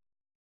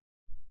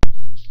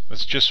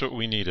 That's just what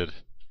we needed.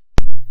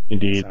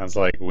 Indeed. Sounds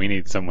like we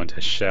need someone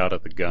to shout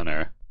at the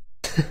gunner.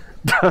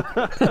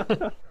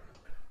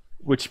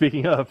 Which,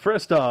 speaking of,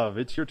 Frestov,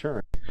 it's your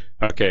turn.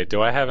 Okay,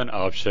 do I have an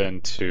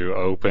option to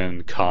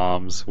open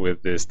comms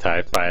with this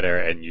TIE fighter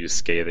and use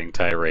scathing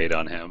tirade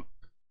on him?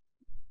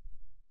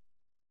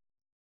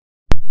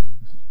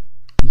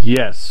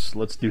 Yes,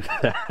 let's do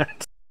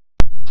that.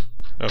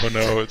 Oh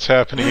no, it's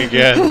happening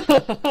again.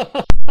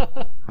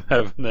 I'm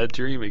having that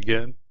dream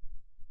again.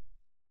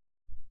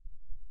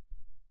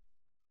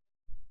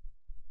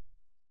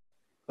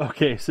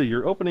 Okay, so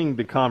you're opening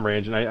the comm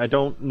range, and I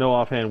don't know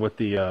offhand what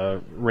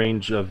the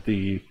range of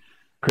the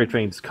Krayt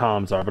Fang's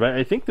comms are, but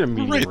I think they're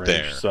medium Right range.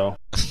 there. So,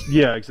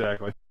 yeah,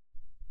 exactly.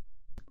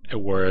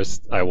 At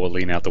worst, I will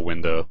lean out the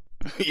window.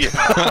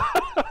 Yeah.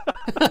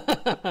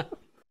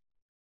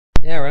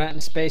 Yeah, we're not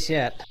in space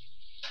yet.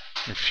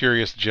 Your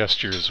furious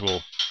gestures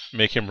will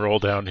make him roll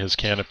down his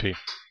canopy.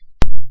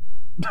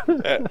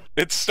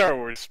 It's Star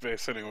Wars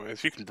space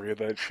anyways. You can breathe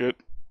that shit.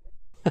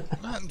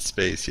 Not in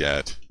space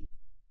yet.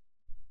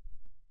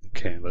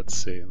 Okay, let's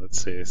see.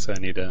 So I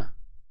need a...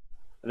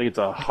 I think it's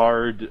a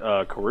hard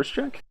coerce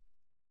check.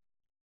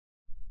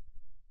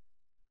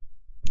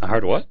 A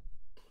hard what?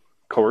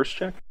 Coerce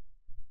check?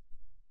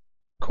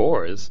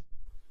 Cores?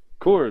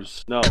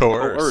 Coerce. No,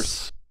 Coerce.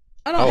 coerce.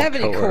 I don't have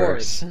any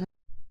coerce. cores.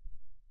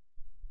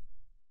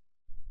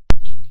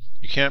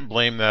 You can't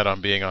blame that on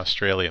being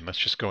Australian. That's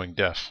just going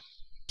deaf.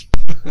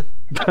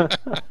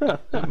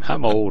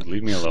 I'm old,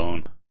 leave me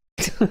alone.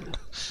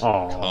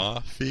 Aw.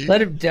 Coffee?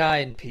 Let him die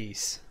in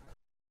peace.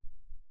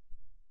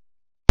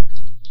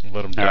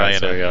 Let him die Alright, in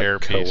so a I got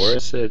hairpiece.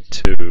 coerce it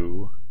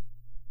to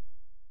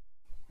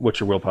What's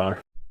your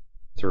willpower?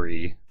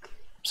 3.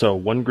 So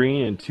 1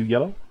 green and 2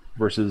 yellow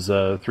versus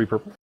 3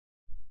 purple?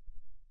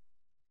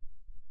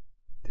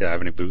 Do I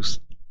have any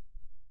boosts?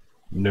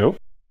 Nope.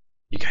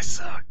 You guys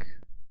suck.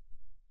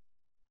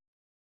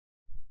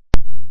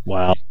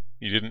 Wow.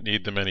 You didn't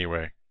need them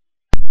anyway.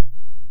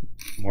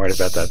 I'm worried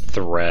about that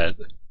threat.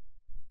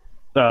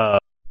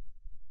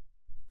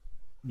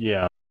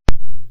 Yeah.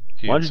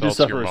 He Why don't you just insults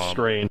suffer your a mom.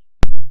 strain?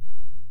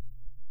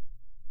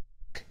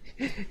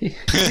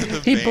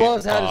 He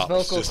blows out his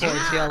vocal just-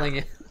 cords yelling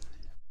it.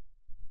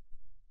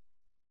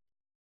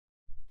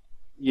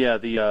 Yeah,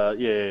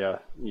 yeah.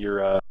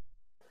 You're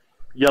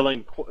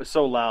yelling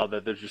so loud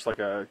that there's just like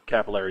a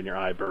capillary in your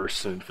eye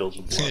bursts and it fills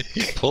with blood.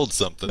 He pulled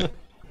something.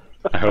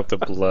 I hope the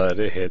blood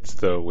hits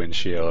the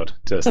windshield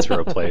just to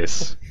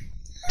replace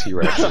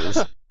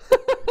T-Rexes.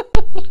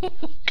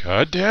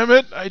 God damn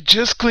it! I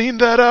just cleaned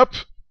that up!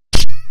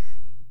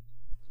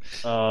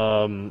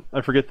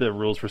 I forget the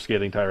rules for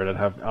scathing tyrant I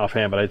have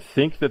offhand, but I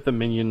think that the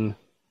minion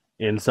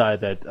inside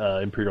that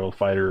Imperial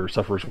fighter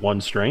suffers 1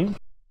 strain.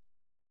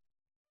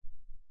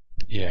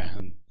 Yeah,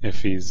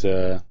 if he's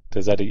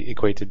does that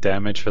equate to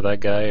damage for that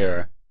guy,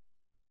 or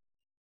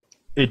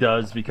It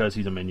does because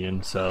he's a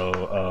minion,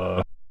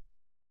 so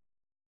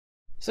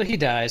So he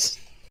dies.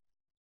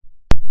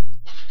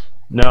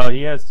 no,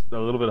 he has a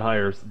little bit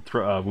higher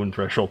wound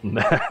threshold than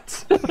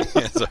that. He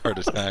has a heart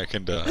attack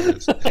and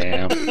dies.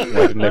 damn,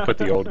 why didn't they put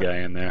the old guy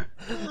in there?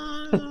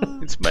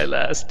 It's my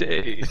last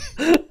day.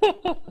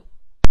 The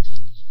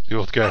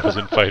old guy was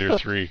in Fighter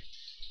 3.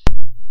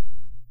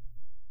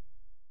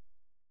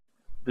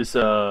 This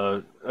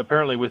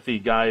apparently with the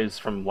guys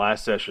from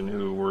last session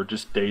who were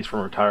just days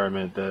from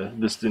retirement,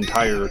 this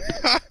entire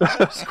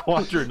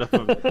squadron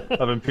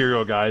of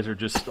Imperial guys are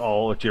just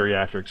all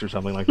geriatrics or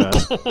something like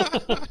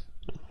that.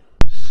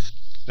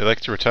 They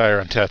like to retire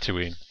on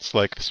Tatooine. It's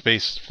like the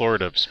space,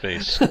 Florida of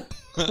space.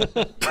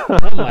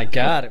 Oh my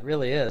god, it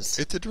really is.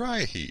 It's a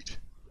dry heat.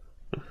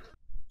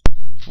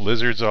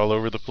 Lizards all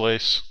over the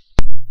place.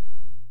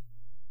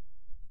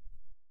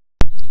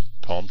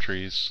 Palm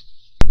trees.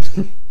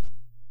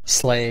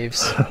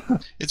 Slaves.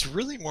 It's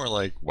really more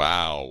like,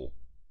 wow.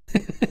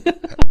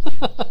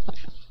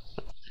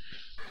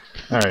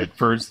 Alright,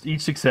 for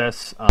each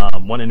success,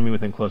 1 enemy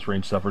within close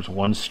range suffers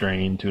 1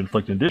 strain. To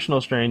inflict an additional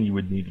strain, you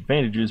would need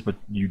advantages, but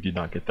you did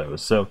not get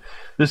those. So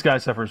this guy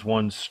suffers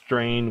 1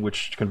 strain,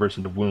 which converts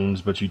into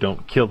wounds, but you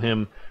don't kill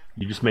him.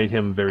 You just made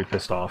him very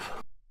pissed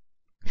off.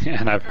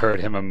 And I've hurt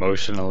him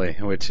emotionally,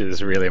 which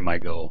is really my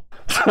goal.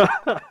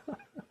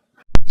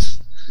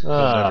 He'll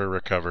never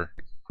recover.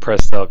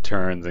 Prestov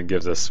turns and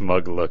gives a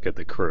smug look at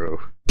the crew.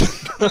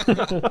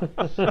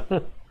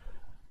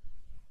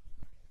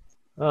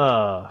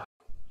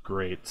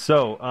 Great.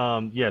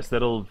 So, yes,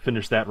 that'll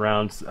finish that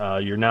round.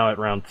 You're now at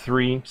round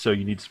 3, so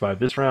you need to survive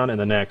this round and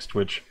the next,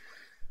 which,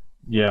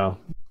 yeah.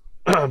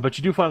 But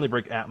you do finally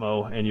break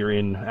Atmo, and you're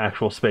in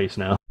actual space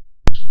now.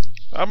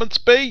 I'm in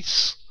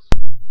space!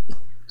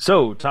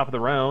 So, top of the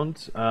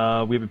round, we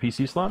have a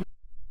PC slot.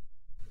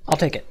 I'll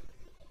take it.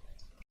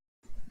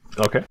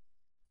 Okay.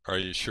 Are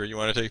you sure you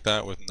want to take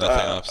that with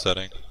nothing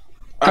offsetting?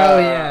 Oh,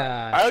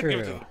 yeah, I'll true. give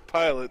it to the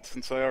pilot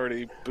since I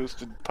already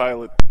boosted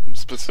pilot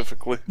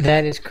specifically.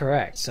 That is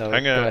correct. So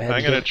I'm go gonna ahead I'm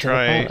and gonna give it to the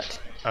try pilot.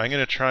 I'm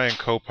gonna try and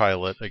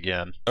co-pilot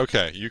again.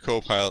 Okay, you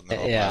co-pilot and then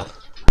I'll Yeah.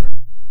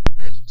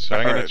 pilot. So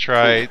I'm gonna Alright,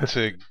 try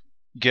to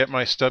get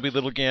my stubby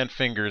little Gan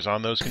fingers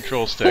on those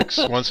control sticks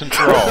once and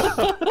for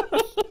all.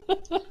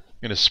 I'm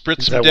gonna spritz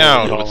Is them that what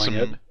down we're with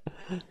calling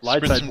some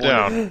Light spritz side them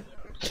pointer.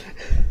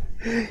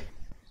 down.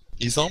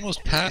 He's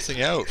almost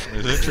passing out from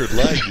his injured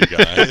leg, you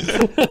guys.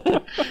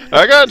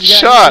 I got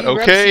shot,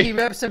 okay? He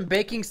rubs some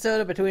baking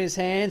soda between his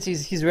hands.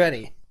 He's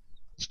ready.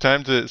 It's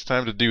time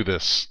to do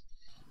this.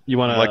 You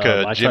want I'm to like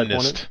a light side point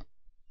gymnast. it?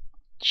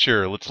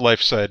 Sure, let's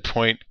life side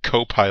point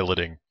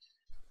co-piloting.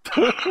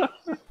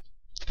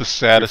 It's the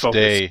saddest focused.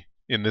 day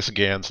in this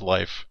Gan's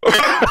life.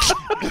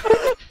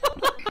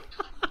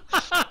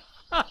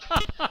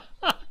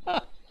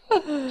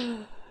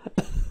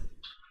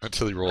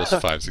 Until he rolls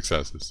 5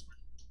 successes.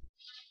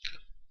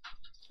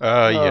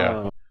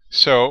 Yeah.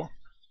 So,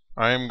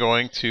 I am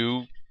going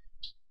to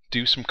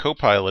do some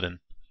co-piloting.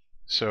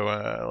 So,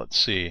 let's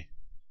see.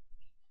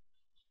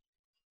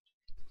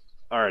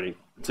 Alrighty.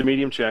 It's a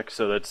medium check,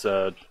 so that's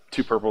 2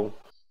 purple.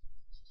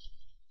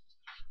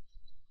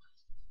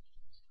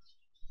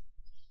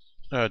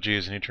 Oh,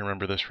 geez, I need to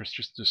remember this for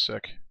just a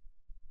sec.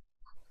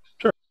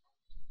 Sure.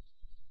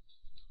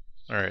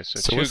 Alright,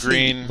 so, So 2 what's the-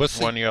 green, what's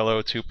the- 1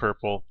 yellow, 2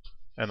 purple,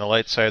 and the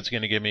light side's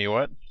going to give me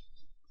what?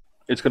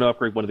 It's going to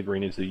upgrade one of the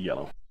green into the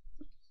yellow.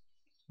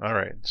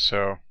 Alright,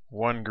 so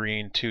 1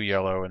 green, 2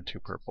 yellow, and 2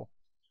 purple.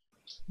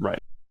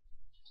 Right.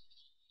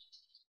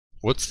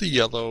 What's the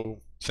yellow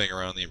thing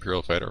around the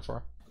Imperial fighter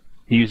for?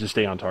 He used to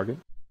stay on target.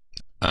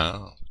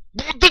 Oh.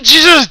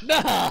 Jesus!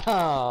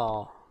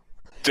 No!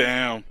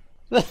 Damn.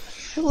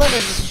 The letter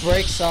just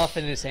breaks off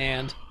in his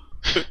hand.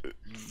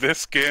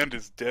 This Gand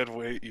is dead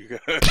weight, you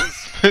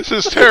guys. This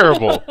is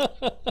terrible.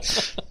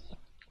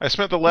 I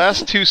spent the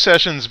last 2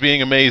 sessions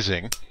being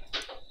amazing.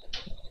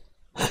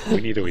 We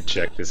need to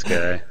eject this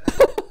guy.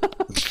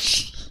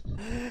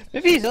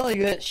 Maybe he's only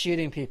good at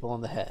shooting people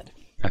in the head.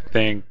 I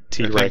think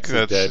T-Rex's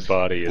that's- dead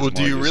body is Well, more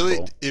do you really,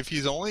 useful. if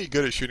he's only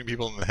good at shooting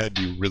people in the head,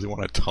 do you really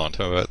want to taunt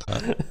him about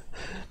that?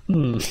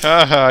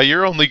 Haha,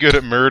 you're only good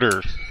at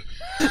murder.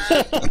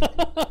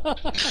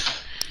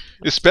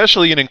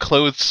 Especially in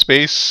enclosed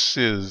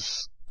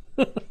spaces.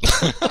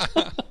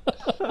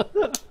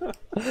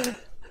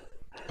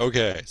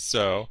 Okay,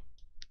 so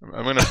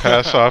I'm going to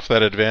pass off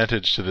that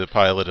advantage to the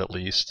pilot at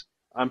least.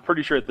 I'm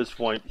pretty sure at this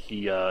point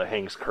he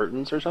hangs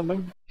curtains or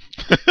something.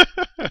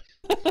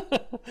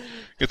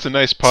 It's a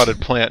nice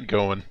potted plant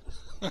going.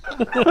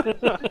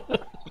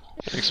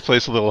 Makes the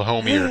place a little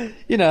homier.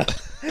 You know,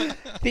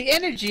 the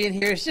energy in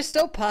here is just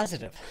so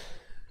positive.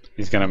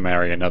 He's gonna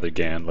marry another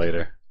Gan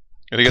later.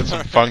 Gotta get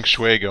some feng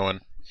shui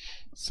going.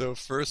 so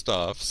first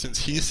off,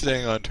 since he's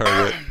staying on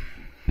target,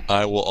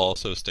 I will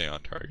also stay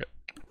on target.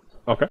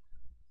 Okay.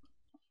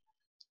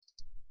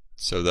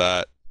 So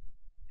that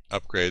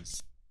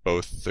upgrades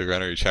both the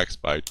gunnery checks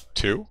by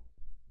 2.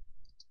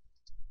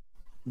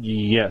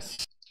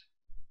 Yes.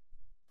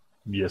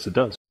 Yes, it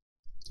does.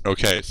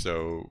 Okay,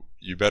 so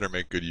you better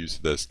make good use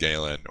of this,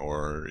 Galen,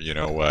 or you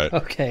know what?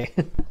 Okay.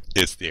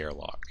 It's the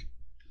airlock.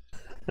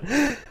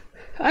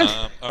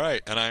 All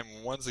right, and I'm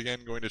once again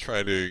going to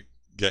try to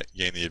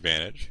gain the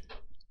advantage.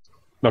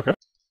 Okay.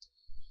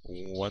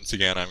 Once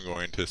again, I'm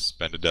going to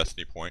spend a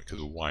destiny point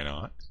because why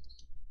not?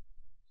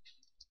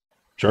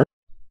 Sure.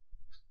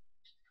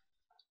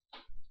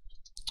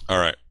 All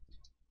right.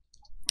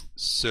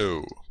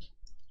 So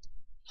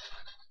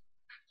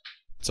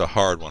it's a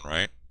hard one,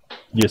 right?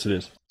 Yes, it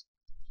is.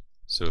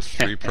 So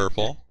 3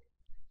 purple,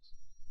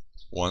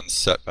 1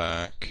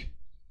 setback,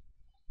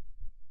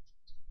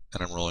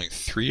 and I'm rolling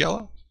 3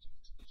 yellow.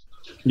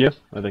 Yeah,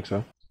 I think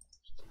so.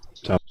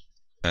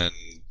 And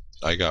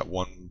I got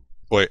 1.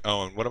 Wait,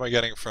 oh, and what am I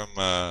getting from?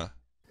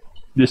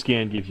 This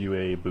can give you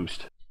a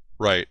boost.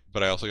 Right,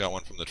 but I also got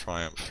 1 from the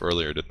Triumph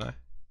earlier, didn't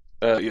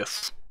I?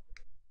 Yes.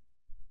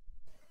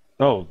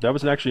 Oh, that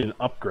was actually an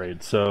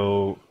upgrade.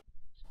 So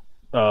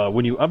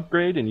when you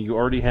upgrade and you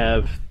already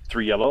have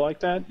 3 yellow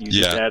like that, you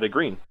just add a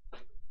green.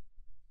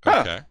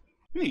 Huh. Okay.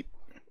 Neat.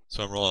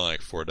 So I'm rolling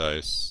like 4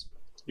 dice,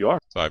 You are.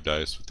 5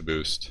 dice with the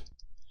boost.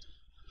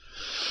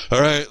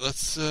 All right,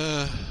 let's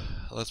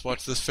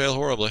watch this fail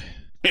horribly.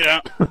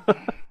 Yeah.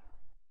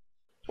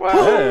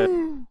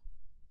 Wow.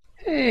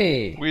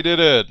 Hey. We did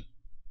it.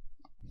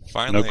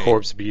 Finally, No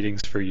corpse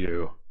beatings for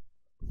you.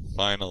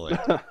 finally.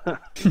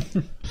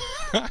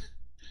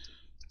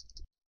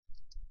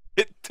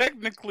 It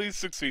technically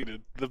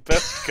succeeded. The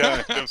best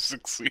kind of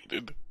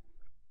succeeded.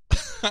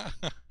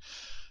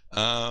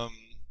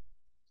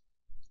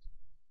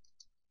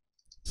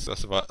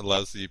 Success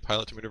allows the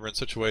pilot to maneuver in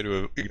such a way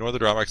to ignore the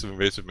drawbacks of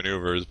invasive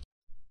maneuvers.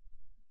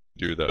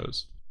 Do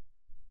those.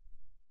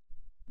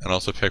 And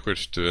also pick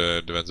which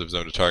defensive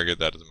zone to target.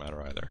 That doesn't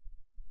matter either.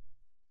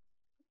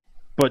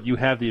 But you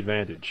have the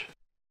advantage.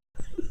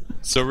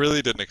 So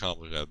really didn't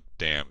accomplish a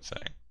damn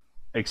thing.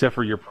 Except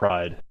for your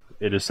pride.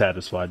 It is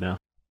satisfied now.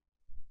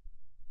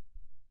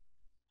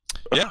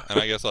 Yeah, and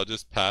I guess I'll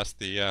just pass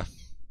the...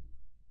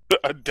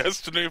 A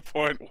destiny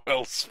point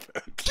well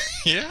spent.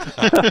 Yeah,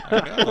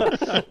 I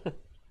know.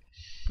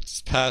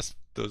 Just pass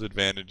those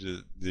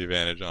advantages, the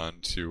advantage on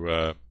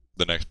to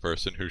the next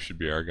person who should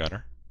be our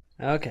gunner.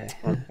 Okay.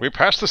 We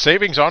passed the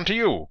savings on to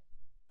you.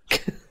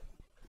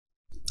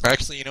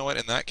 Actually, you know what?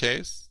 In that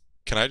case,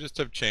 can I just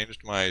have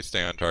changed my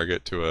stay on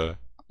target to a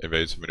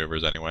evasive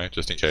maneuvers anyway,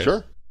 just in case?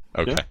 Sure.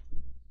 Okay. Yeah.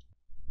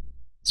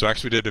 So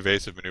actually, we did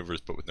evasive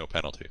maneuvers, but with no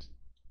penalties.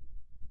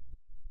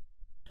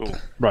 Cool.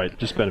 Right,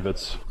 just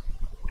benefits.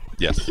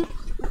 Yes.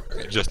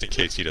 Just in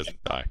case he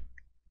doesn't die.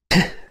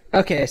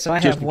 Okay, so I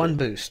Just have 1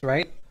 boost,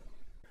 right?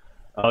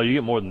 Oh, you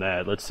get more than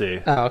that. Let's see.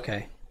 Oh,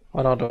 okay.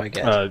 What all do I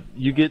get?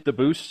 You get the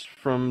boost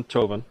from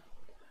Tovan.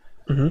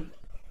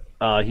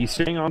 Mm-hmm. He's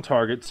staying on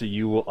target, so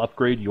you will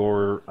upgrade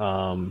your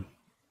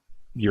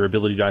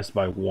ability dice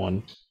by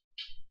 1.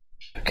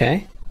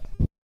 Okay.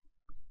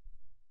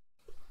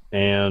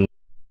 And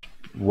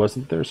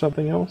wasn't there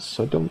something else?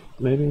 I don't.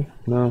 Maybe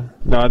no.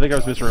 I think I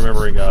was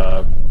misremembering.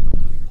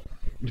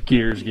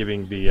 Gears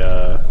giving the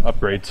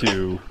upgrade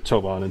to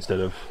Tovan instead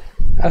of.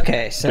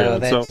 Okay, so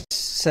Yeah,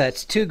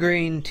 that's 2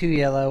 green, 2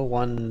 yellow,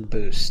 1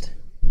 boost.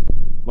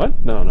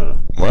 What? No.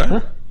 What?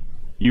 Huh?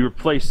 You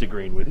replace the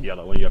green with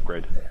yellow when you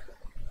upgrade.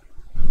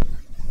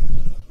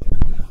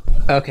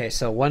 Okay,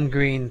 so 1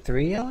 green,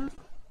 3 yellow?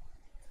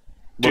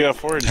 Do you have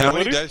 4 How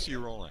many agility? dice are you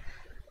rolling?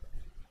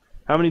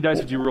 How many dice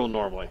did you roll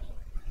normally?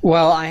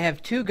 Well, I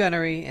have 2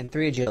 gunnery and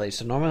 3 agility,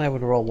 so normally I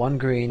would roll 1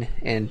 green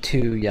and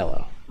 2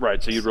 yellow.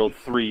 Right, so you rolled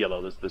 3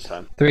 yellow this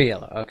time, 3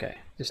 yellow, okay.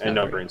 Just and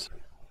not no green. greens.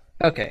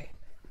 Okay.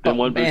 Then Oh,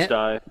 1 boost and-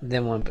 die,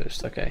 Then 1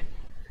 boost, okay.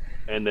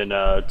 and then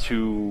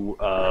 2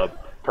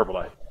 purple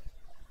die.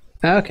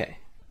 Okay.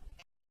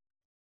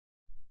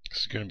 This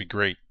is going to be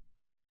great.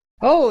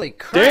 Holy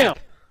crap! Damn!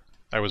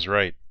 I was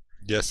right.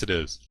 Yes, it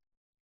is.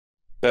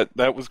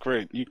 That was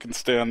great. You can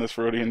stay on this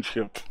Rhodian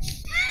ship.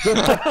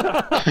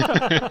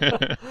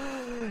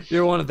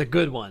 You're one of the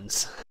good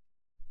ones.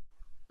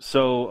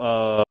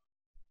 So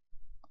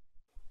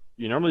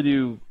you normally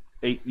do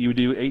 8. You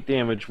do 8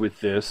 damage with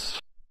this.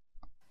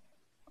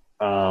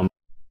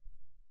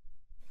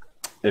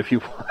 If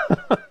you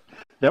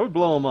That would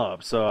blow them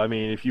up. So, I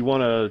mean, if you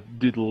want to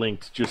do the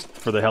linked just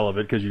for the hell of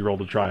it, because you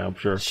rolled a triumph,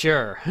 sure.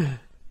 Sure.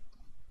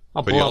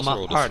 I'll But he blow him also up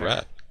rolled harder. a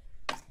threat.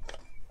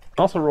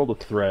 Also rolled a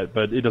threat,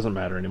 but it doesn't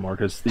matter anymore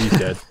because he's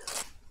dead.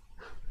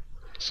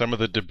 Some of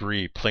the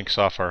debris plinks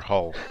off our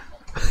hull.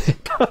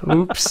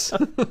 Oops.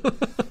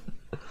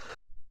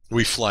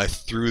 We fly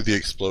through the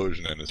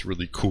explosion, and it's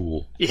really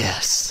cool.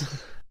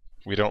 Yes.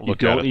 We don't You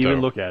look at don't it, even though.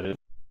 look at it.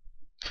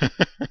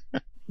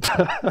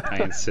 I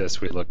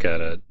insist we look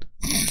at it.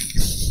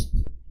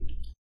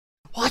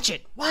 Watch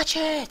it! Watch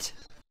it!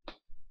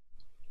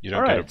 You don't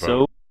All get a right, vote.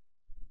 so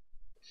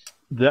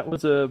that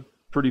was a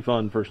pretty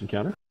fun first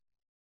encounter,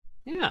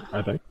 Yeah,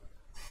 I think.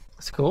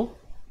 that's cool.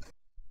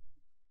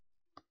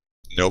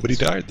 Nobody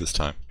died this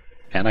time.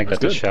 And I got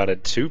That's to good. shout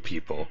at 2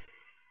 people.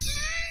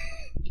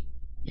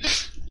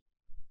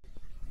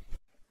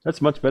 That's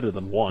much better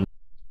than one.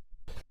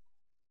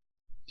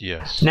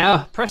 Yes.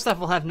 Now, Prestov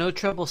will have no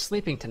trouble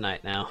sleeping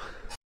tonight now.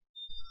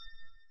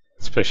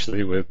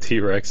 Especially with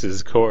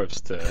T-Rex's corpse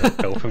to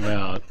help him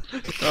out.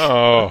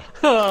 Oh.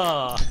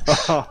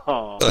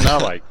 Oh.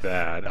 Not like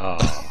that. Oh.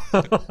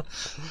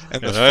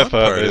 And the And I fun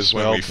thought part it is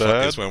when, smelled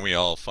bad. is when we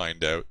all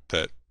find out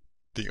that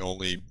the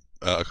only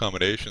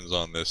accommodations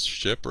on this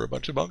ship are a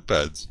bunch of bunk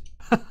beds.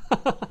 All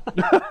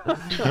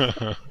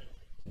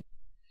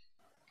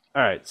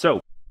right, so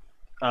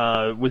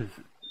with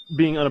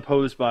being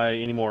unopposed by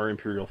any more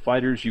Imperial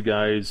fighters, you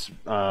guys,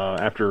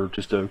 after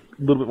just a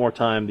little bit more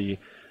time, the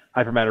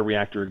hypermatter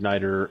reactor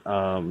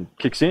igniter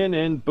kicks in,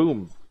 and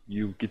boom,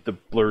 you get the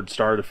blurred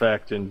start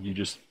effect, and you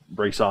just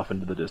race off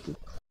into the distance.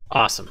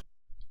 Awesome.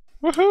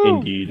 Woohoo!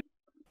 Indeed.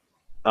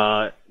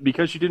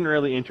 Because you didn't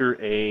really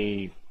enter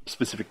a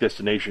specific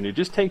destination, it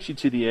just takes you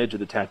to the edge of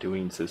the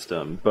Tatooine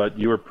system, but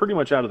you are pretty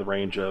much out of the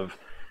range of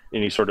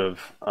any sort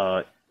of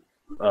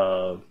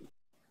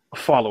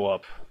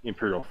follow-up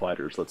Imperial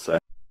fighters, let's say.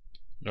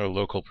 No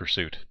local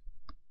pursuit.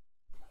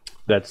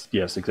 That's,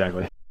 yes,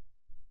 exactly.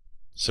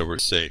 So we're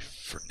safe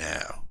for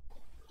now.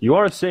 You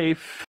are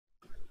safe,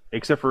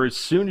 except for as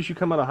soon as you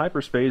come out of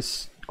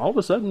hyperspace, all of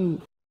a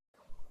sudden,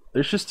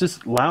 there's just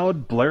this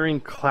loud, blaring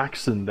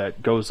klaxon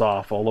that goes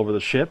off all over the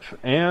ship,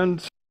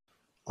 and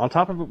on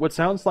top of it, what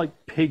sounds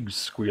like pigs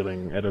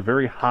squealing at a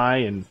very high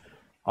and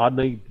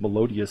oddly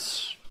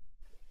melodious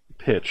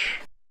pitch.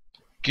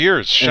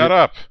 Gears, shut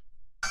up!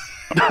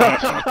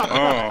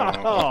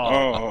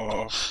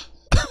 Oh.